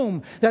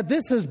assume that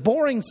this is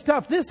boring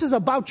stuff. This is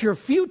about your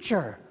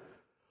future.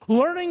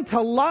 Learning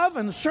to love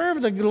and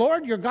serve the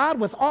Lord your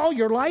God with all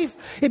your life,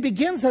 it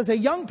begins as a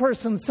young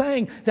person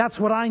saying, that's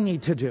what I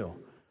need to do.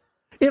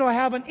 It'll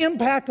have an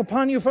impact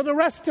upon you for the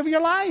rest of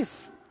your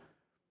life.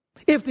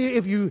 If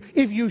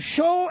you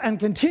show and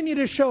continue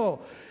to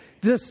show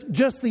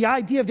just the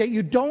idea that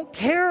you don't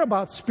care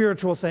about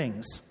spiritual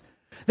things,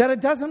 that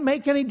it doesn't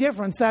make any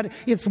difference, that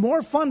it's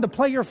more fun to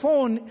play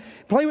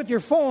with your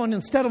phone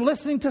instead of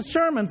listening to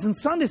sermons and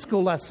Sunday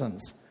school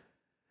lessons,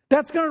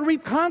 That's going to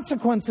reap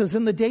consequences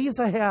in the days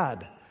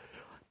ahead.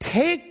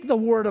 Take the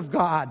Word of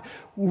God.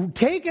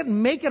 Take it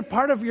and make it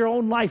part of your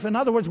own life. In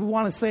other words, we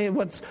want to say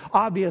what's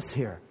obvious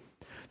here.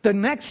 The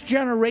next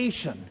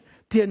generation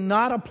did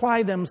not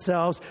apply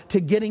themselves to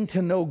getting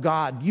to know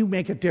God. You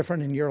make it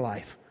different in your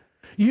life.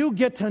 You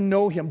get to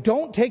know Him.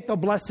 Don't take the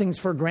blessings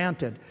for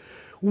granted.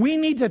 We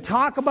need to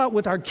talk about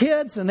with our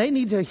kids, and they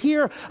need to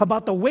hear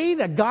about the way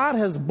that God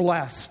has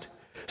blessed.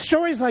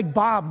 Stories like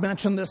Bob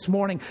mentioned this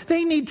morning,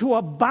 they need to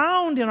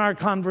abound in our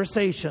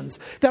conversations,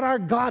 that our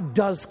God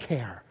does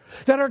care,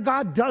 that our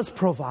God does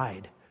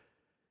provide.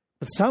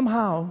 But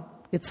somehow,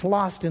 it's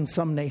lost in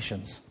some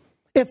nations.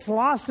 It's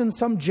lost in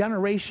some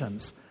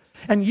generations.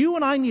 And you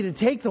and I need to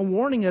take the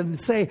warning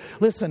and say,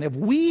 listen, if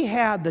we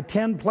had the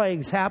 10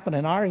 plagues happen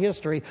in our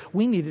history,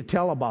 we need to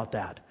tell about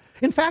that.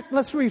 In fact,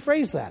 let's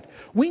rephrase that.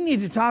 We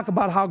need to talk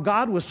about how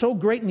God was so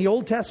great in the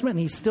Old Testament, and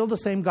He's still the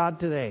same God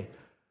today.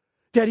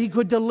 That He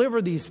could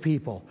deliver these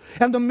people.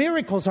 And the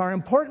miracles are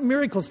important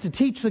miracles to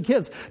teach the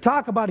kids.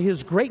 Talk about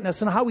His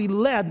greatness and how He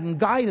led and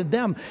guided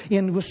them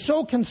and was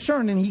so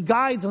concerned, and He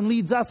guides and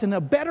leads us in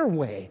a better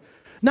way.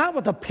 Not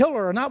with a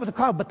pillar or not with a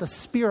cloud, but the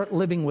Spirit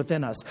living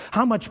within us.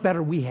 How much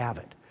better we have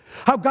it.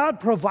 How God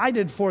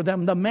provided for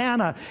them the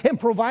manna and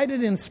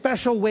provided in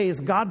special ways.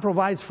 God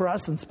provides for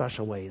us in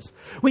special ways.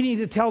 We need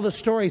to tell the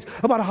stories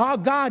about how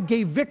God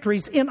gave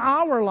victories in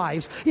our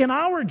lives, in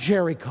our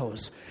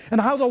Jerichos, and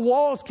how the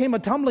walls came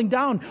a-tumbling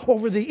down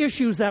over the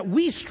issues that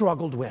we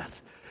struggled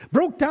with.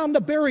 Broke down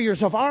the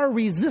barriers of our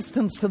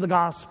resistance to the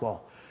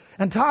gospel.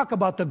 And talk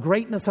about the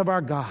greatness of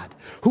our God,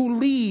 who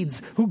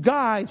leads, who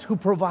guides, who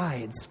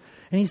provides.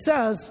 And He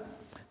says,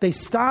 they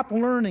stopped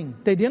learning.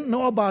 They didn't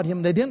know about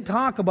Him. They didn't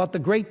talk about the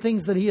great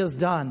things that He has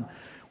done.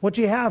 What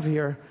you have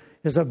here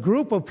is a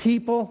group of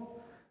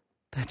people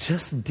that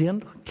just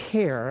didn't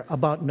care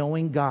about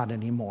knowing God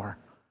anymore.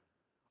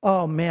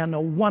 Oh man, no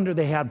wonder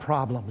they had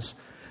problems.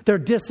 They're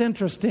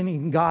disinterested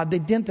in God. They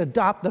didn't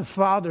adopt the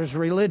Father's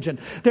religion.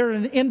 They're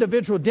an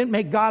individual who didn't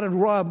make God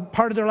a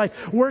part of their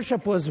life.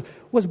 Worship was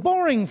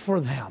boring for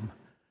them.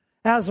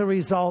 As a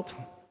result,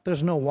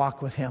 there's no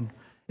walk with Him.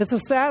 It's a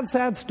sad,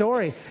 sad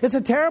story. It's a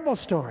terrible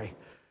story.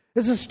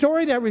 It's a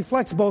story that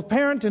reflects both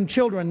parent and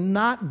children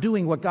not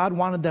doing what God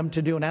wanted them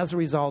to do. And as a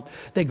result,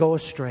 they go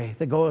astray.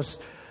 They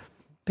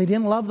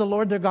didn't love the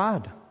Lord their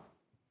God.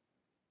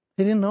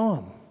 They didn't know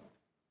Him.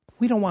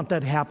 We don't want that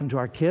to happen to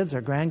our kids,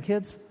 our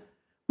grandkids.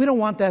 We don't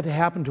want that to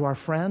happen to our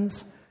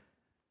friends.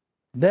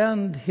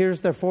 Then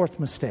here's their fourth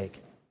mistake.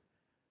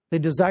 They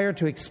desire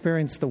to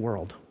experience the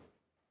world.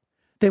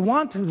 They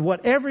want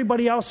what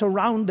everybody else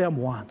around them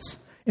wants.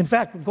 In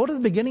fact, go to the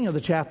beginning of the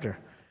chapter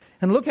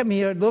and look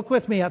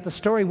with me at the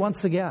story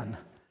once again.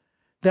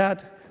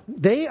 That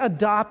they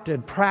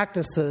adopted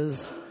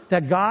practices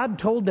that God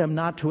told them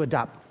not to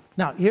adopt.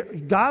 Now, here,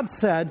 God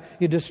said,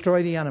 you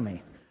destroy the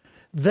enemy.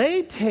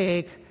 They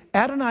take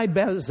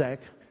Adonai-Bezek,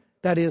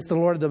 that is the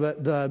lord of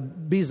the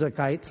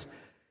Bezekites,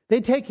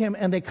 they take him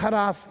and they cut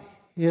off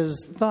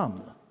his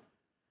thumb.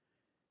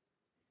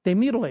 They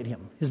mutilate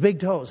him, his big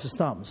toes, his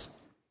thumbs.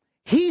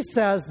 He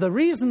says, the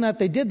reason that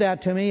they did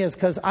that to me is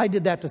because I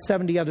did that to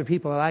 70 other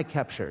people that I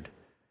captured.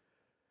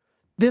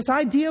 This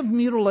idea of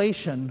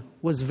mutilation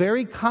was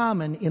very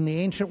common in the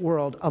ancient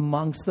world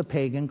amongst the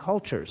pagan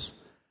cultures.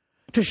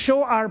 To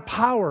show our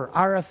power,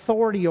 our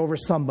authority over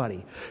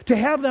somebody. To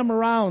have them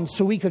around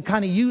so we could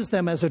kind of use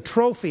them as a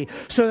trophy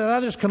so that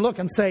others can look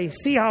and say,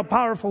 see how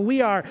powerful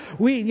we are.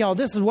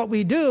 This is what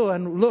we do.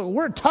 And look,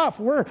 we're tough.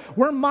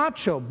 We're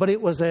macho. But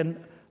it was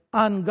an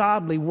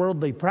ungodly,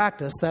 worldly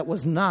practice that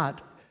was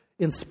not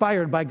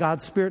inspired by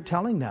God's Spirit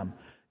telling them.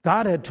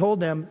 God had told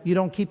them, you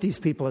don't keep these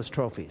people as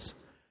trophies.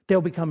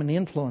 They'll become an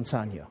influence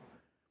on you.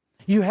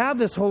 You have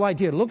this whole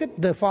idea. Look at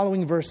the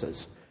following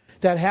verses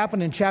that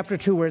happened in chapter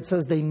 2 where it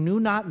says they knew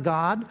not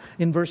God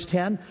in verse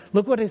 10.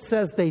 Look what it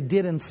says they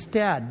did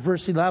instead.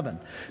 Verse 11.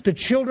 The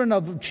children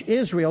of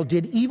Israel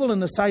did evil in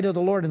the sight of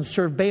the Lord and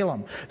served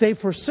Balaam. They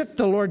forsook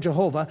the Lord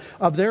Jehovah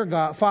of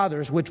their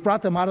fathers, which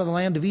brought them out of the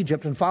land of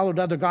Egypt, and followed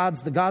other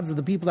gods, the gods of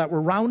the people that were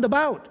round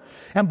about,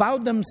 and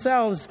bowed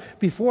themselves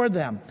before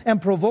them,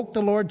 and provoked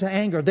the Lord to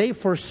anger. They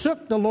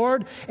forsook the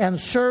Lord and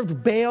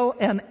served Baal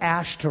and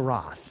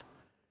Ashtaroth.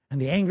 And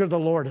the anger of the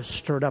Lord is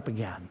stirred up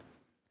again.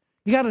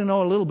 You got to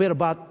know a little bit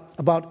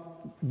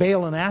about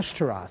Baal and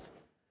Ashtaroth.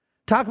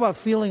 Talk about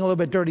feeling a little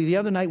bit dirty. The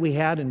other night we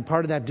had, in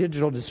part of that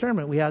digital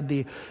discernment, we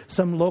had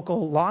some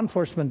local law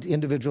enforcement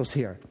individuals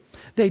here.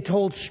 They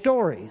told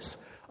stories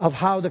of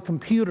how the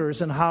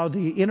computers and how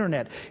the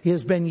internet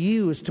has been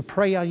used to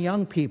prey on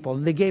young people.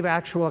 And they gave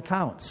actual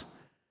accounts.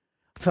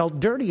 Felt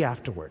dirty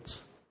afterwards.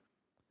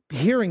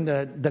 Hearing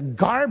the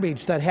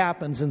garbage that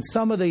happens and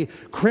some of the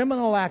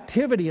criminal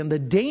activity and the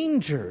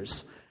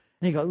dangers.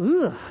 And you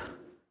go, ugh.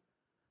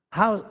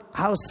 How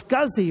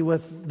scuzzy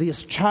with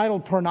this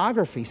child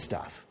pornography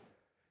stuff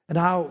and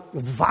how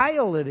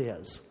vile it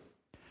is.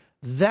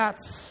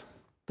 That's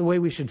the way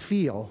we should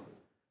feel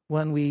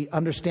when we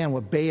understand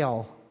what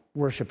Baal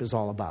worship is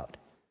all about.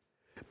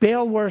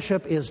 Baal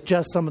worship is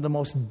just some of the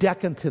most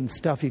decadent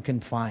stuff you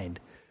can find.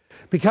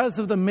 Because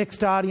of the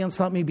mixed audience,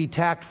 let me be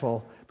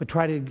tactful, but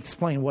try to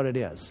explain what it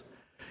is.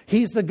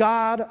 He's the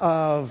God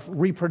of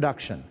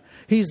reproduction.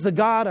 He's the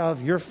God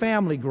of your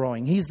family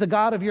growing. He's the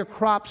God of your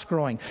crops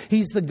growing.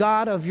 He's the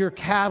God of your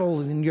cattle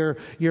and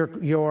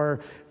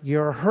your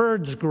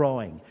herds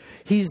growing.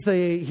 He's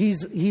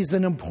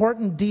an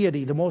important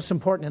deity, the most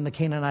important in the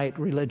Canaanite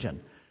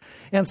religion.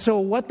 And so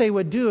what they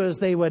would do is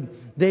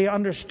they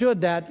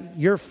understood that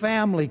your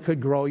family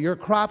could grow, your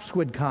crops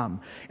would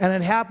come. And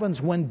it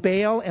happens when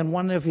Baal and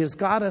one of his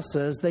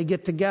goddesses, they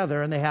get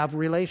together and they have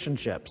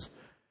relationships.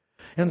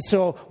 And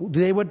so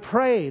they would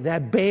pray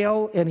that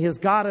Baal and his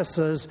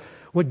goddesses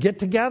would get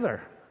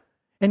together.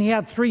 And he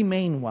had 3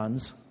 main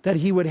ones that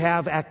he would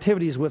have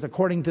activities with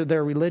according to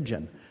their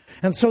religion.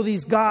 And so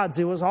these gods,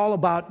 it was all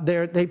about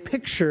they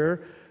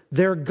picture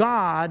their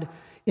God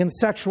in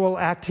sexual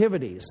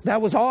activities. That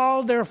was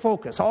all their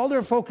focus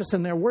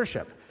in their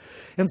worship.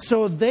 And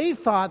so they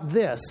thought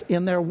this,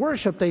 in their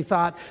worship, they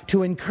thought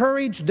to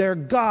encourage their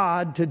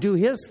God to do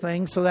his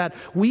thing so that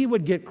we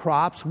would get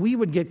crops, we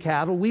would get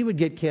cattle, we would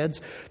get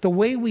kids. The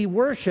way we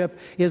worship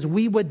is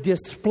we would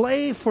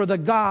display for the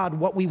God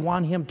what we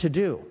want him to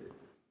do.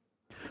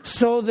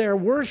 So their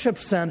worship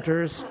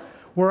centers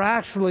were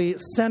actually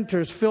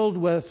centers filled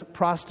with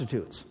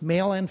prostitutes,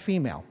 male and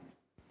female,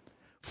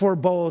 for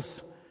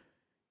both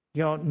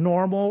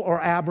normal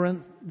or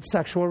aberrant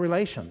sexual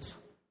relations.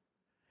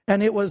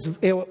 And it was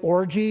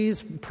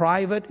orgies,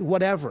 private,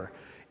 whatever.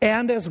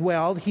 And as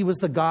well, he was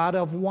the God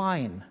of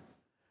wine.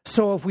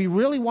 So if we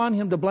really want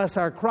him to bless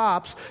our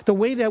crops, the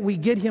way that we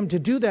get him to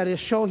do that is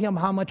show him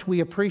how much we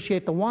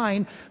appreciate the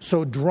wine.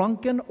 So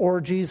drunken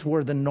orgies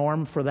were the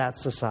norm for that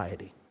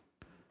society.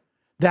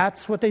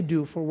 That's what they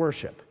do for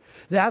worship.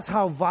 That's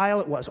how vile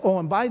it was. Oh,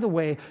 and by the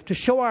way, to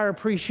show our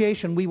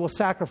appreciation, we will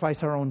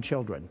sacrifice our own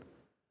children.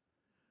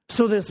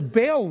 So this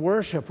Baal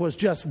worship was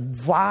just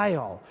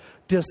vile,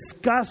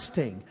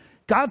 disgusting.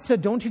 God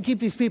said, don't you keep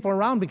these people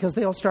around because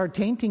they'll start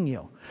tainting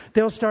you.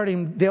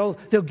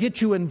 They'll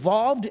get you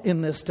involved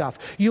in this stuff.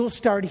 You'll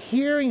start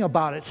hearing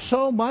about it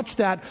so much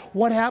that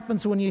what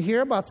happens when you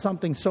hear about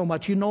something so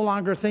much, you no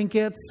longer think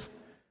it's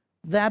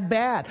that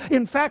bad.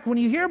 In fact, when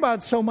you hear about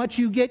it so much,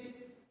 you get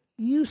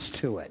used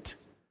to it.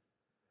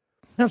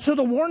 And so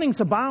the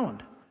warnings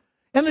abound.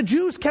 And the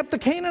Jews kept the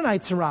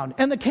Canaanites around.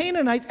 And the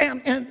Canaanites,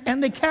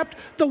 and they kept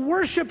the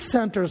worship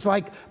centers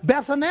like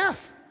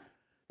Beth-Aneth.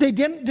 They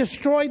didn't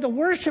destroy the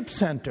worship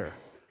center.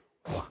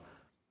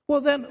 Well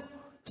then,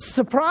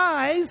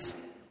 surprise.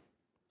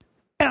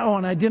 Oh,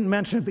 and I didn't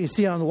mention it, but you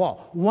see it on the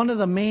wall. One of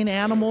the main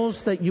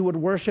animals that you would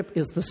worship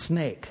is the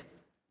snake.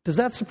 Does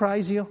that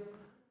surprise you?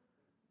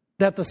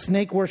 That the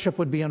snake worship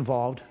would be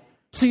involved?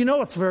 So you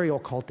know it's very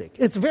occultic.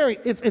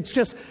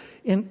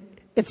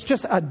 It's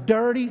just a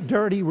dirty,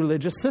 dirty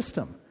religious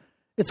system.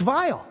 It's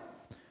vile.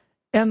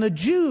 And the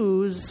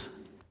Jews,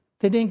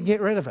 they didn't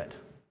get rid of it.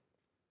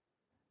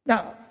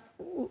 Now,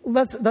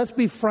 let's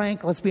be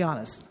frank, let's be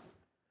honest.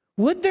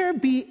 Would there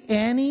be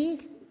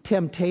any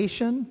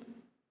temptation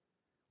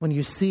when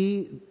you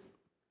see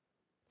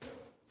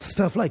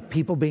stuff like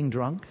people being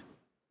drunk?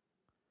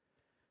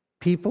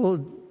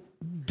 People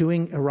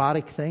doing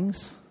erotic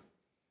things?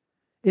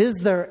 Is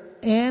there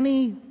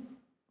any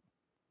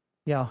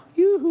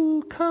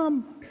yoo-hoo,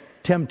 come,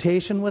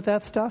 temptation with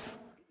that stuff?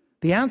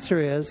 The answer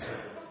is,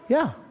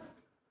 yeah.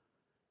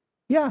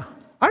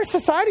 Our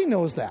society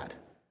knows that.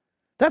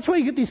 That's why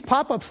you get these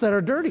pop-ups that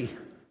are dirty.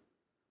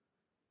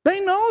 They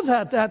know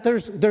that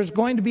there's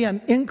going to be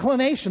an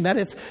inclination, that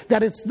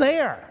it's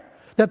there,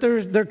 that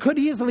there could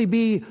easily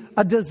be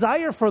a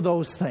desire for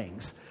those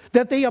things,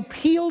 that they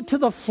appeal to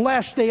the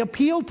flesh, they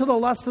appeal to the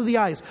lust of the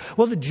eyes.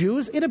 Well, the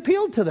Jews, it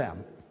appealed to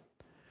them.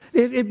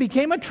 It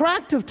became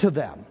attractive to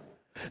them.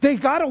 They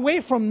got away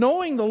from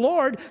knowing the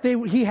Lord.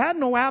 He had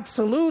no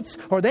absolutes,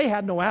 or they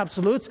had no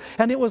absolutes,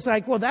 and it was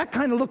like, well, that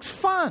kind of looks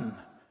fun.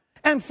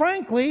 And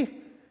frankly,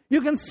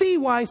 you can see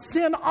why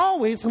sin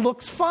always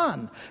looks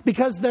fun,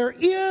 because there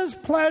is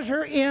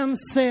pleasure in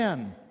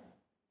sin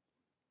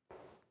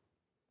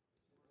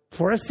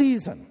for a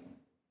season.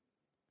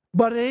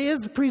 But it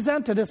is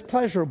presented as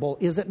pleasurable,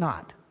 is it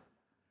not?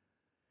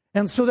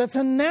 And so it's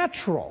a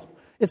natural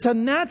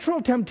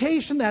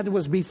temptation that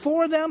was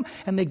before them,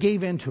 and they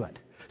gave into it.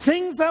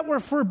 Things that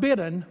were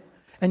forbidden,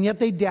 and yet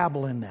they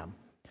dabble in them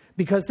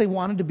because they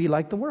wanted to be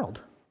like the world.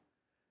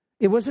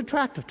 It was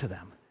attractive to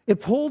them. It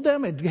pulled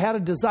them, it had a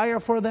desire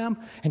for them,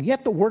 and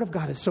yet the Word of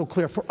God is so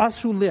clear. For us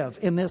who live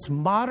in this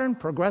modern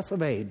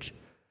progressive age,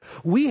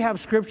 we have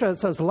Scripture that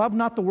says, love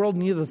not the world,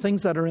 neither the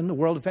things that are in the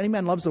world. If any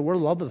man loves the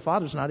world, the love of the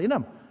Father is not in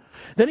him.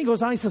 Then he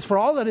goes on, he says, for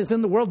all that is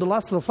in the world, the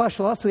lust of the flesh,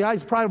 the lust of the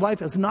eyes, the pride of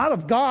life, is not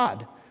of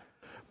God,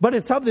 but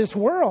it's of this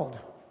world.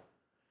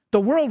 The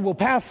world will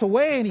pass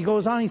away, and he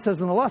goes on, he says,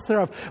 in the lust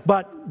thereof,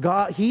 but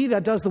God, he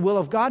that does the will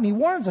of God, and he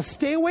warns us,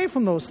 stay away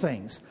from those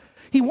things.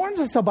 He warns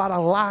us about a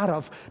lot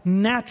of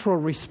natural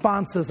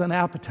responses and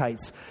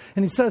appetites.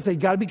 And he says, hey, you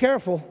got to be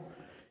careful.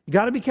 You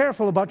got to be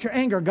careful about your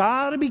anger.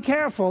 Got to be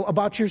careful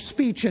about your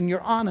speech and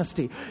your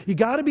honesty. You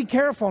got to be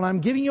careful, and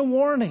I'm giving you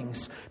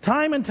warnings.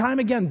 Time and time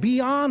again, be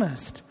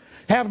honest.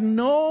 Have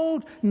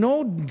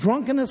no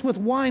drunkenness with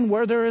wine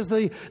where there is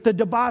the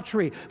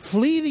debauchery.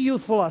 Flee the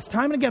youthful lust.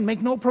 Time and again,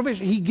 make no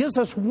provision. He gives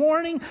us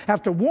warning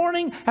after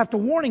warning after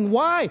warning.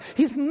 Why?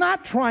 He's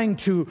not trying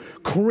to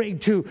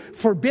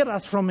forbid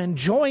us from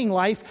enjoying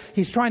life.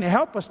 He's trying to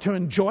help us to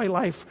enjoy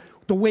life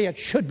the way it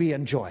should be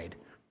enjoyed.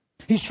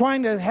 He's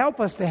trying to help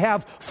us to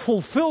have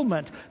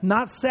fulfillment,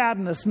 not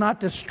sadness, not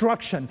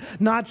destruction,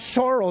 not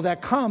sorrow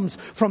that comes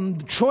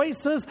from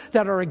choices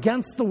that are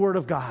against the Word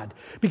of God.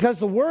 Because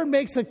the Word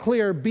makes it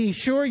clear, be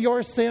sure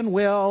your sin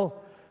will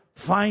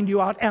find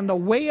you out. And the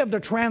way of the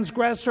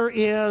transgressor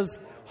is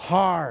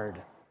hard.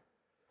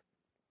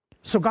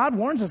 So God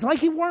warns us, like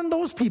He warned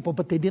those people,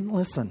 but they didn't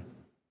listen.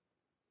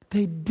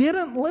 They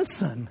didn't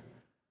listen.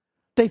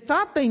 They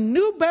thought they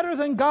knew better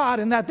than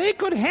God and that they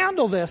could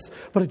handle this,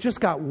 but it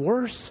just got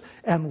worse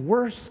and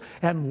worse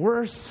and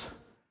worse.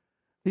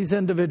 These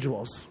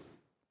individuals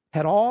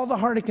had all the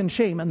heartache and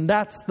shame, and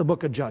that's the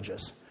book of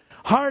Judges.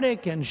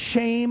 Heartache and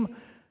shame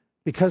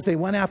because they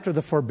went after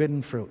the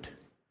forbidden fruit.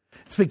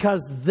 It's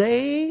because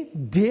they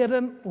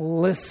didn't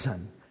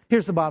listen.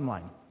 Here's the bottom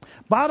line.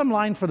 Bottom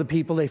line for the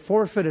people, they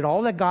forfeited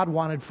all that God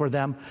wanted for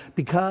them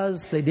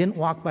because they didn't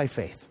walk by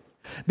faith.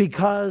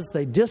 Because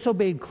they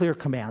disobeyed clear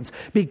commands,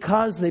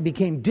 because they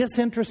became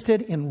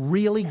disinterested in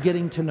really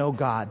getting to know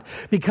God,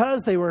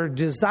 because they were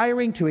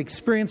desiring to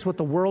experience what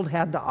the world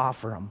had to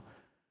offer them.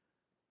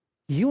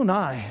 You and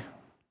I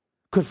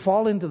could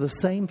fall into the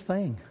same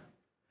thing.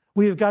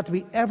 We have got to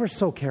be ever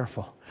so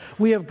careful.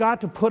 We have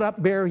got to put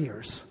up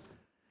barriers.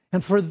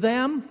 And for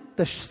them,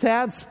 the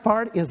sad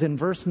part is in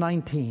verse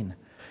 19.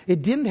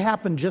 It didn't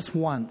happen just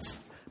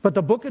once. But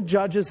the book of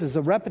Judges is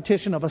a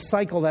repetition of a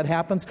cycle that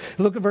happens.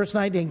 Look at verse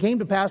 19. It came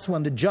to pass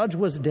when the judge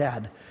was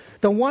dead,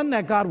 the one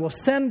that God will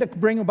send to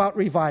bring about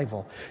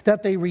revival,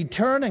 that they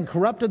returned and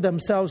corrupted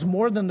themselves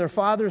more than their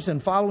fathers in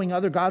following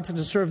other gods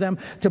to serve them,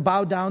 to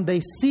bow down.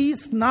 They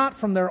ceased not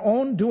from their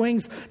own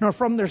doings, nor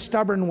from their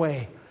stubborn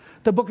way.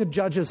 The book of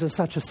Judges is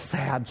such a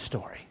sad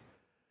story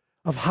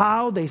of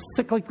how they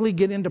cyclically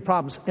get into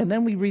problems. And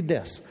then we read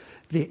this.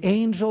 The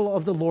angel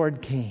of the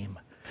Lord came.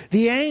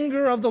 The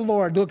anger of the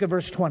Lord, look at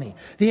verse 20.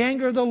 The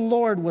anger of the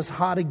Lord was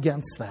hot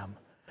against them.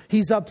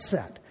 He's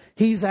upset.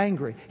 He's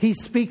angry. He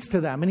speaks to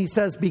them and he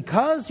says,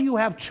 because you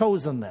have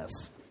chosen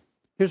this,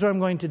 here's what I'm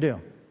going to do.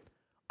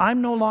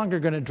 I'm no longer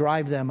going to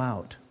drive them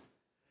out.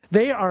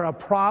 They are a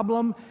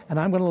problem and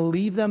I'm going to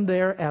leave them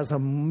there as a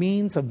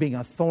means of being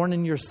a thorn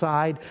in your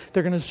side.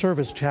 They're going to serve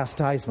as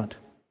chastisement.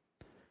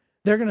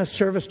 They're going to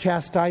serve as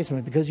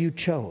chastisement because you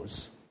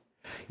chose.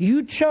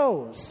 You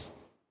chose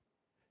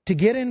to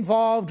get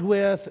involved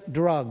with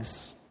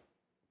drugs.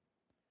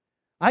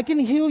 I can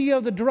heal you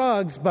of the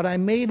drugs, but I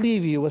may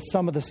leave you with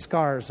some of the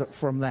scars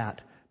from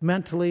that,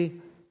 mentally,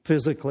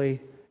 physically,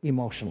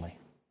 emotionally.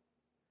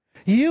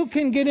 You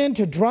can get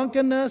into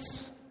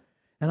drunkenness,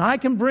 and I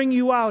can bring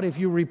you out if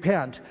you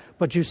repent,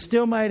 but you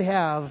still might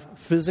have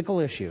physical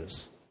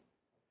issues.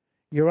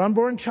 Your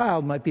unborn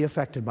child might be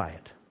affected by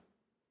it.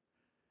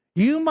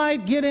 You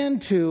might get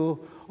into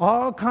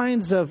all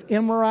kinds of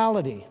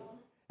immorality.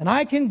 And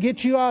I can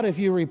get you out if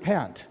you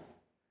repent,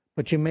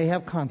 but you may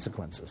have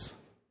consequences.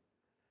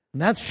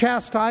 And that's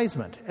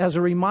chastisement as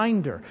a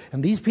reminder.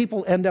 And these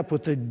people end up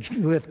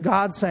with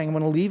God saying, I'm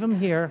going to leave them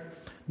here,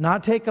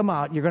 not take them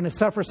out. You're going to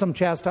suffer some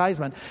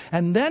chastisement.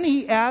 And then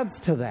he adds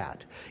to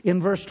that in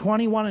verse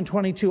 21 and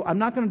 22, I'm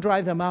not going to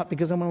drive them out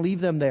because I'm going to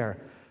leave them there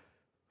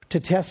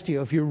to test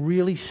you if you're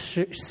really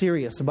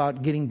serious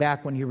about getting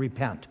back when you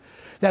repent.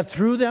 That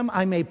through them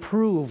I may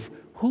prove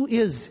who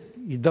is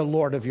the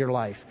Lord of your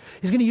life.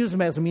 He's going to use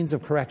them as a means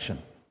of correction.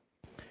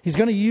 He's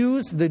going to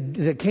use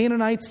the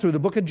Canaanites through the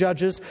book of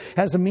Judges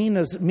as a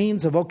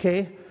means of,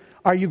 okay,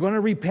 are you going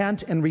to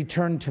repent and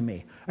return to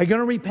me? Are you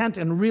going to repent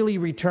and really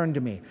return to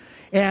me?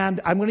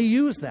 And I'm going to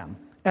use them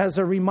as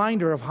a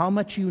reminder of how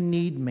much you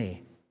need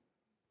me.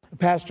 A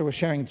pastor was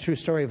sharing a true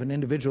story of an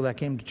individual that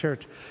came to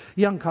church. A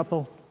young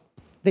couple,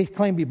 they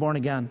claimed to be born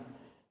again.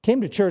 Came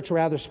to church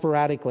rather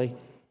sporadically.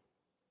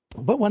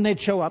 But when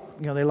they'd show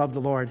up, they loved the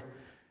Lord.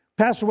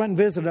 Pastor went and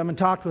visited them and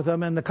talked with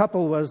them, and the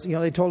couple was,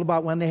 they told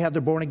about when they had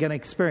their born-again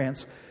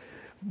experience.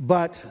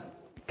 But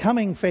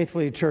coming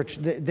faithfully to church,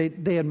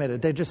 they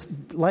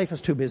admitted, life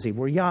is too busy.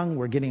 We're young,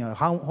 we're getting a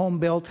home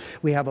built,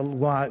 we have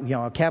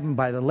a cabin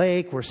by the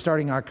lake, we're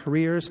starting our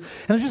careers,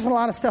 and there's just a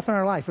lot of stuff in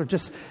our life. We're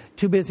just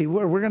too busy.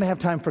 We're going to have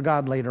time for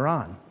God later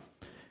on.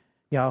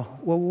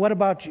 Well, what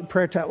about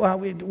prayer time? Well,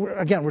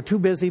 we're too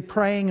busy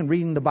praying and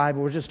reading the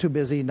Bible. We're just too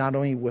busy not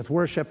only with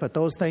worship, but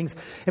those things.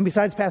 And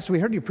besides, Pastor, we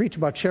heard you preach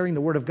about sharing the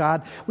Word of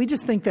God. We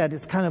just think that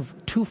it's kind of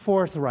too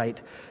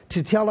forthright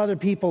to tell other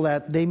people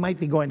that they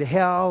might be going to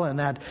hell and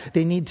that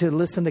they need to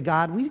listen to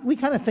God. We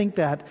kind of think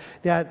that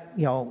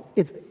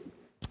it's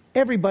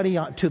everybody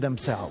to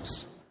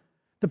themselves.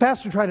 The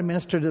pastor tried to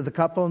minister to the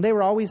couple, and they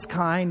were always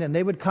kind, and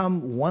they would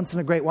come once in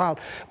a great while.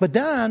 But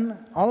then,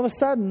 all of a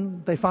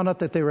sudden, they found out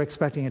that they were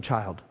expecting a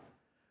child.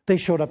 they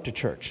showed up to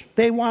church.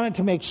 They wanted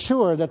to make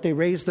sure that they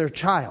raised their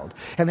child,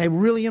 and they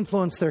really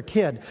influenced their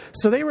kid.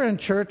 So they were in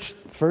church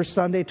first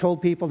Sunday,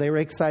 told people they were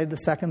excited the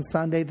second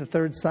Sunday, the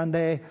third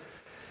Sunday.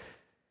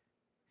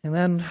 And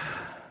then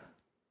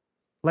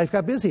life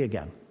got busy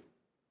again.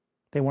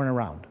 They weren't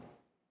around.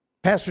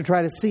 Pastor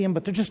tried to see them,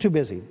 but they're just too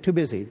busy.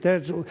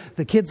 There's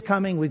the kids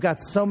coming. We've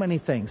got so many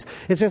things.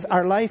 It's just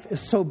our life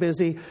is so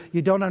busy.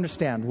 You don't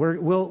understand.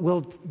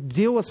 We'll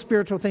deal with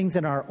spiritual things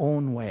in our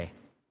own way.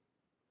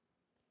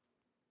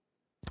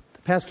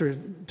 The pastor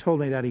told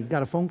me that he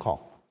got a phone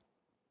call.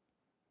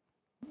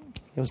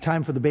 It was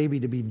time for the baby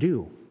to be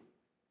due.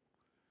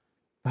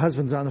 The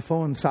husband's on the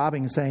phone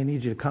sobbing and saying, "I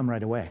need you to come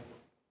right away."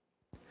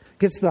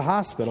 Gets to the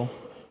hospital.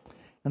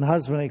 And the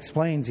husband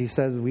explains, he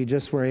says, we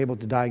just were able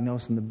to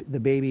diagnose, and the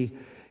baby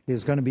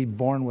is going to be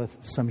born with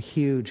some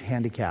huge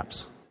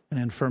handicaps and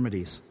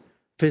infirmities,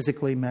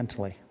 physically,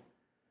 mentally.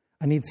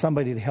 I need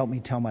somebody to help me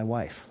tell my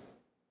wife.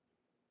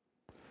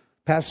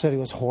 Pastor said it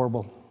was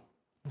horrible.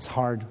 It was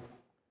hard.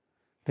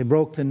 They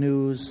broke the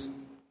news.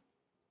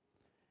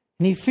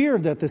 And he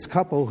feared that this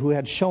couple who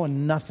had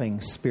shown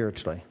nothing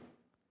spiritually,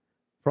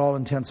 for all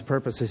intents and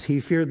purposes, he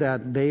feared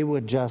that they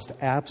would just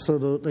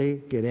absolutely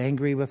get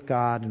angry with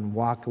God and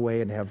walk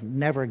away and have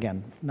never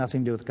again,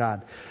 nothing to do with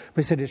God.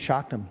 But he said it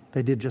shocked him.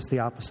 They did just the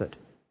opposite.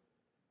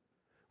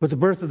 With the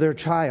birth of their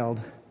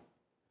child,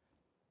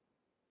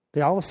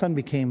 they all of a sudden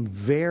became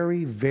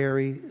very,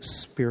 very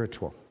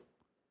spiritual.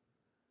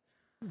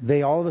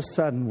 They all of a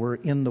sudden were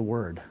in the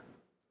Word.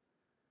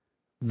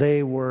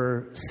 They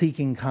were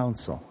seeking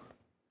counsel.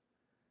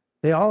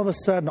 They all of a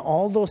sudden,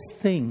 all those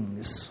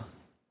things,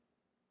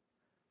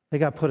 they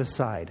got put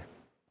aside.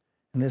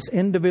 And as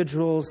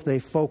individuals, they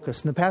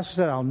focused. And the pastor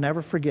said, I'll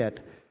never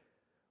forget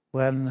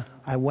when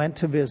I went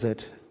to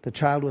visit. The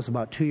child was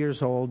about 2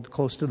 years old,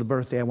 close to the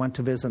birthday. I went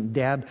to visit. And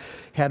Dad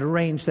had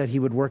arranged that he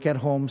would work at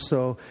home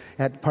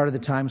at part of the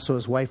time so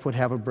his wife would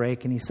have a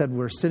break. And he said,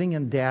 we're sitting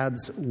in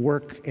Dad's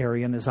work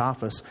area in his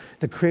office.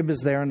 The crib is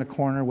there in the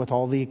corner with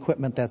all the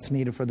equipment that's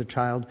needed for the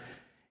child.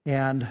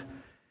 And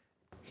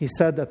he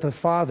said that the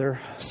father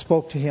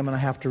spoke to him, and I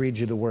have to read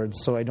you the words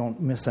so I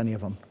don't miss any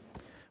of them.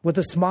 With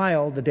a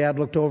smile, the dad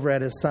looked over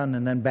at his son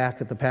and then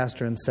back at the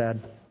pastor and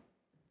said,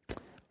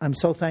 I'm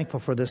so thankful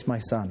for this, my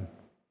son.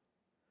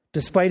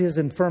 Despite his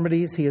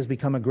infirmities, he has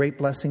become a great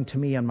blessing to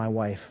me and my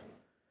wife.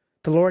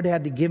 The Lord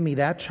had to give me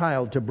that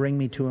child to bring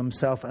me to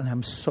himself, and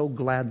I'm so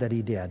glad that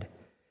he did.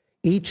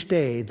 Each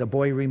day, the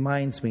boy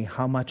reminds me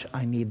how much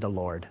I need the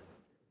Lord.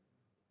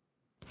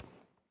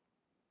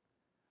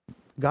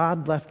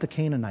 God left the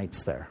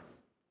Canaanites there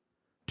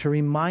to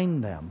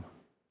remind them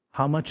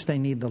how much they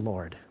need the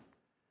Lord.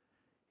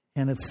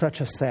 And it's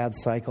such a sad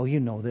cycle. You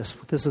know this.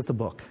 This is the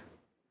book.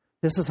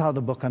 This is how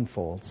the book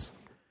unfolds.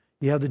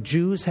 You have the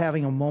Jews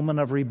having a moment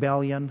of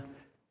rebellion.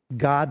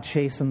 God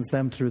chastens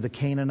them through the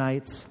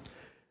Canaanites.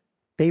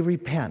 They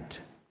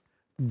repent.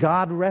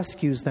 God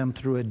rescues them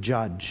through a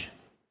judge.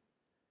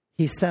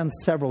 He sends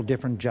several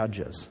different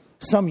judges.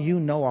 Some you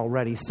know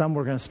already. Some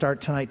we're going to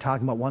start tonight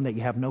talking about, one that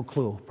you have no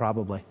clue,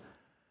 probably.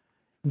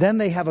 Then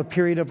they have a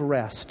period of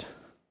rest.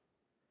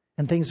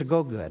 And things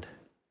go good.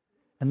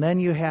 And then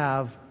you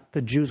have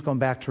the Jews going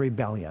back to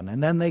rebellion.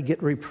 And then they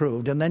get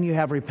reproved. And then you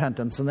have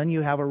repentance. And then you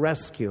have a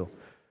rescue.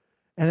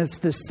 And it's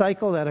this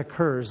cycle that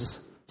occurs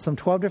some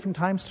 12 different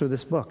times through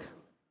this book.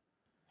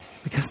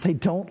 Because they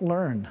don't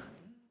learn.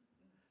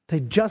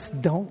 They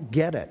just don't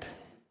get it.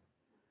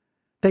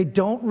 They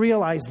don't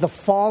realize the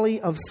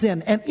folly of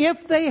sin. And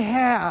if they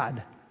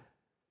had,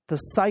 the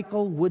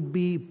cycle would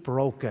be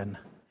broken.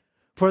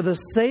 For the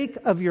sake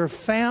of your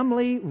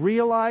family,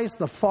 realize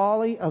the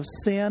folly of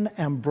sin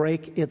and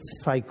break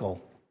its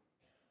cycle.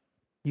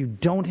 You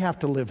don't have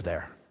to live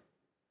there.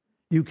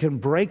 You can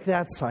break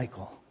that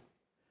cycle.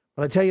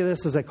 But I tell you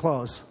this as I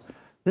close.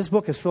 This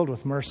book is filled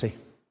with mercy.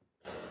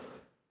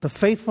 The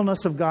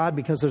faithfulness of God,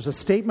 because there's a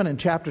statement in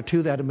chapter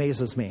 2 that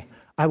amazes me.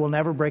 I will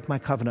never break my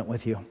covenant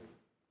with you.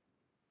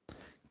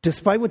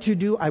 Despite what you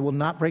do, I will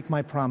not break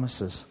my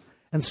promises.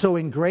 And so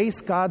in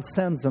grace, God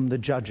sends them the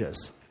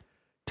judges.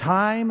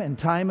 Time and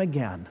time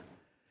again.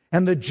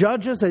 And the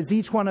judges, as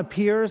each one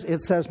appears, it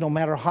says, no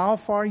matter how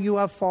far you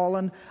have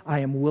fallen, I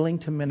am willing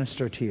to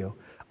minister to you.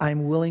 I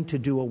am willing to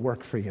do a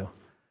work for you.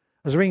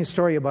 I was reading a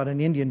story about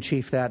an Indian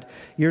chief that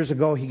years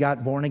ago he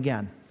got born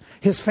again.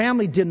 His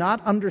family did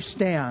not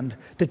understand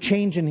the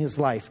change in his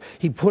life.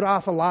 He put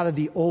off a lot of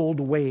the old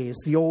ways,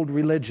 the old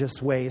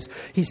religious ways.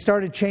 He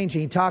started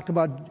changing. He talked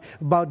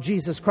about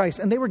Jesus Christ,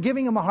 and they were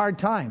giving him a hard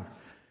time.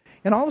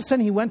 And all of a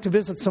sudden he went to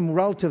visit some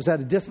relatives at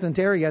a distant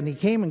area, and he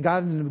came and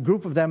got in a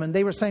group of them, and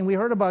they were saying, we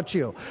heard about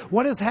you.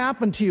 What has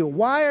happened to you?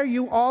 Why are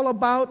you all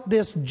about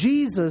this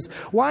Jesus?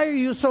 Why are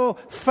you so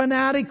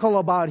fanatical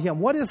about him?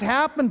 What has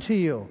happened to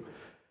you?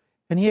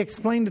 And he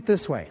explained it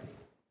this way.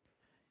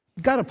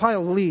 He got a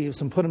pile of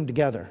leaves and put them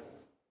together.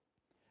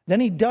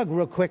 Then he dug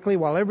real quickly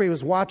while everybody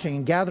was watching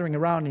and gathering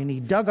around, and he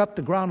dug up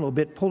the ground a little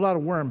bit, pulled out a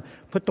worm,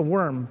 put the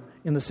worm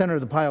in the center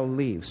of the pile of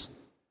leaves.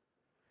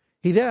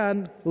 He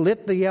then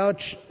lit the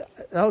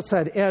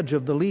outside edge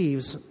of the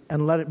leaves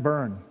and let it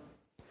burn.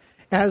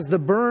 As the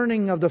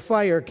burning of the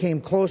fire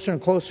came closer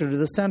and closer to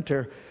the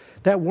center,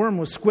 that worm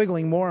was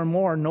squiggling more and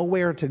more,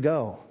 nowhere to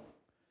go.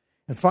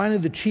 And finally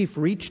the chief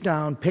reached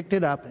down, picked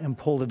it up, and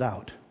pulled it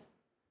out.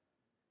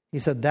 He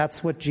said,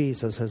 that's what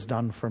Jesus has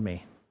done for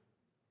me.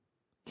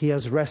 He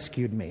has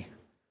rescued me.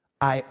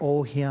 I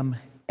owe him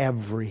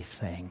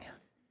everything.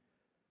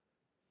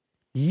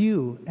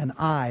 You and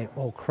I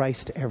owe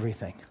Christ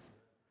everything.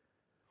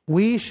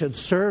 We should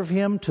serve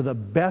him to the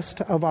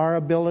best of our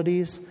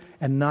abilities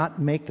and not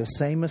make the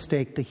same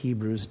mistake the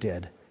Hebrews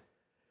did.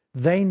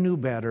 They knew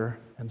better,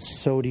 and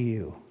so do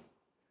you.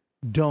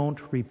 Don't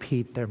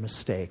repeat their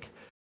mistake.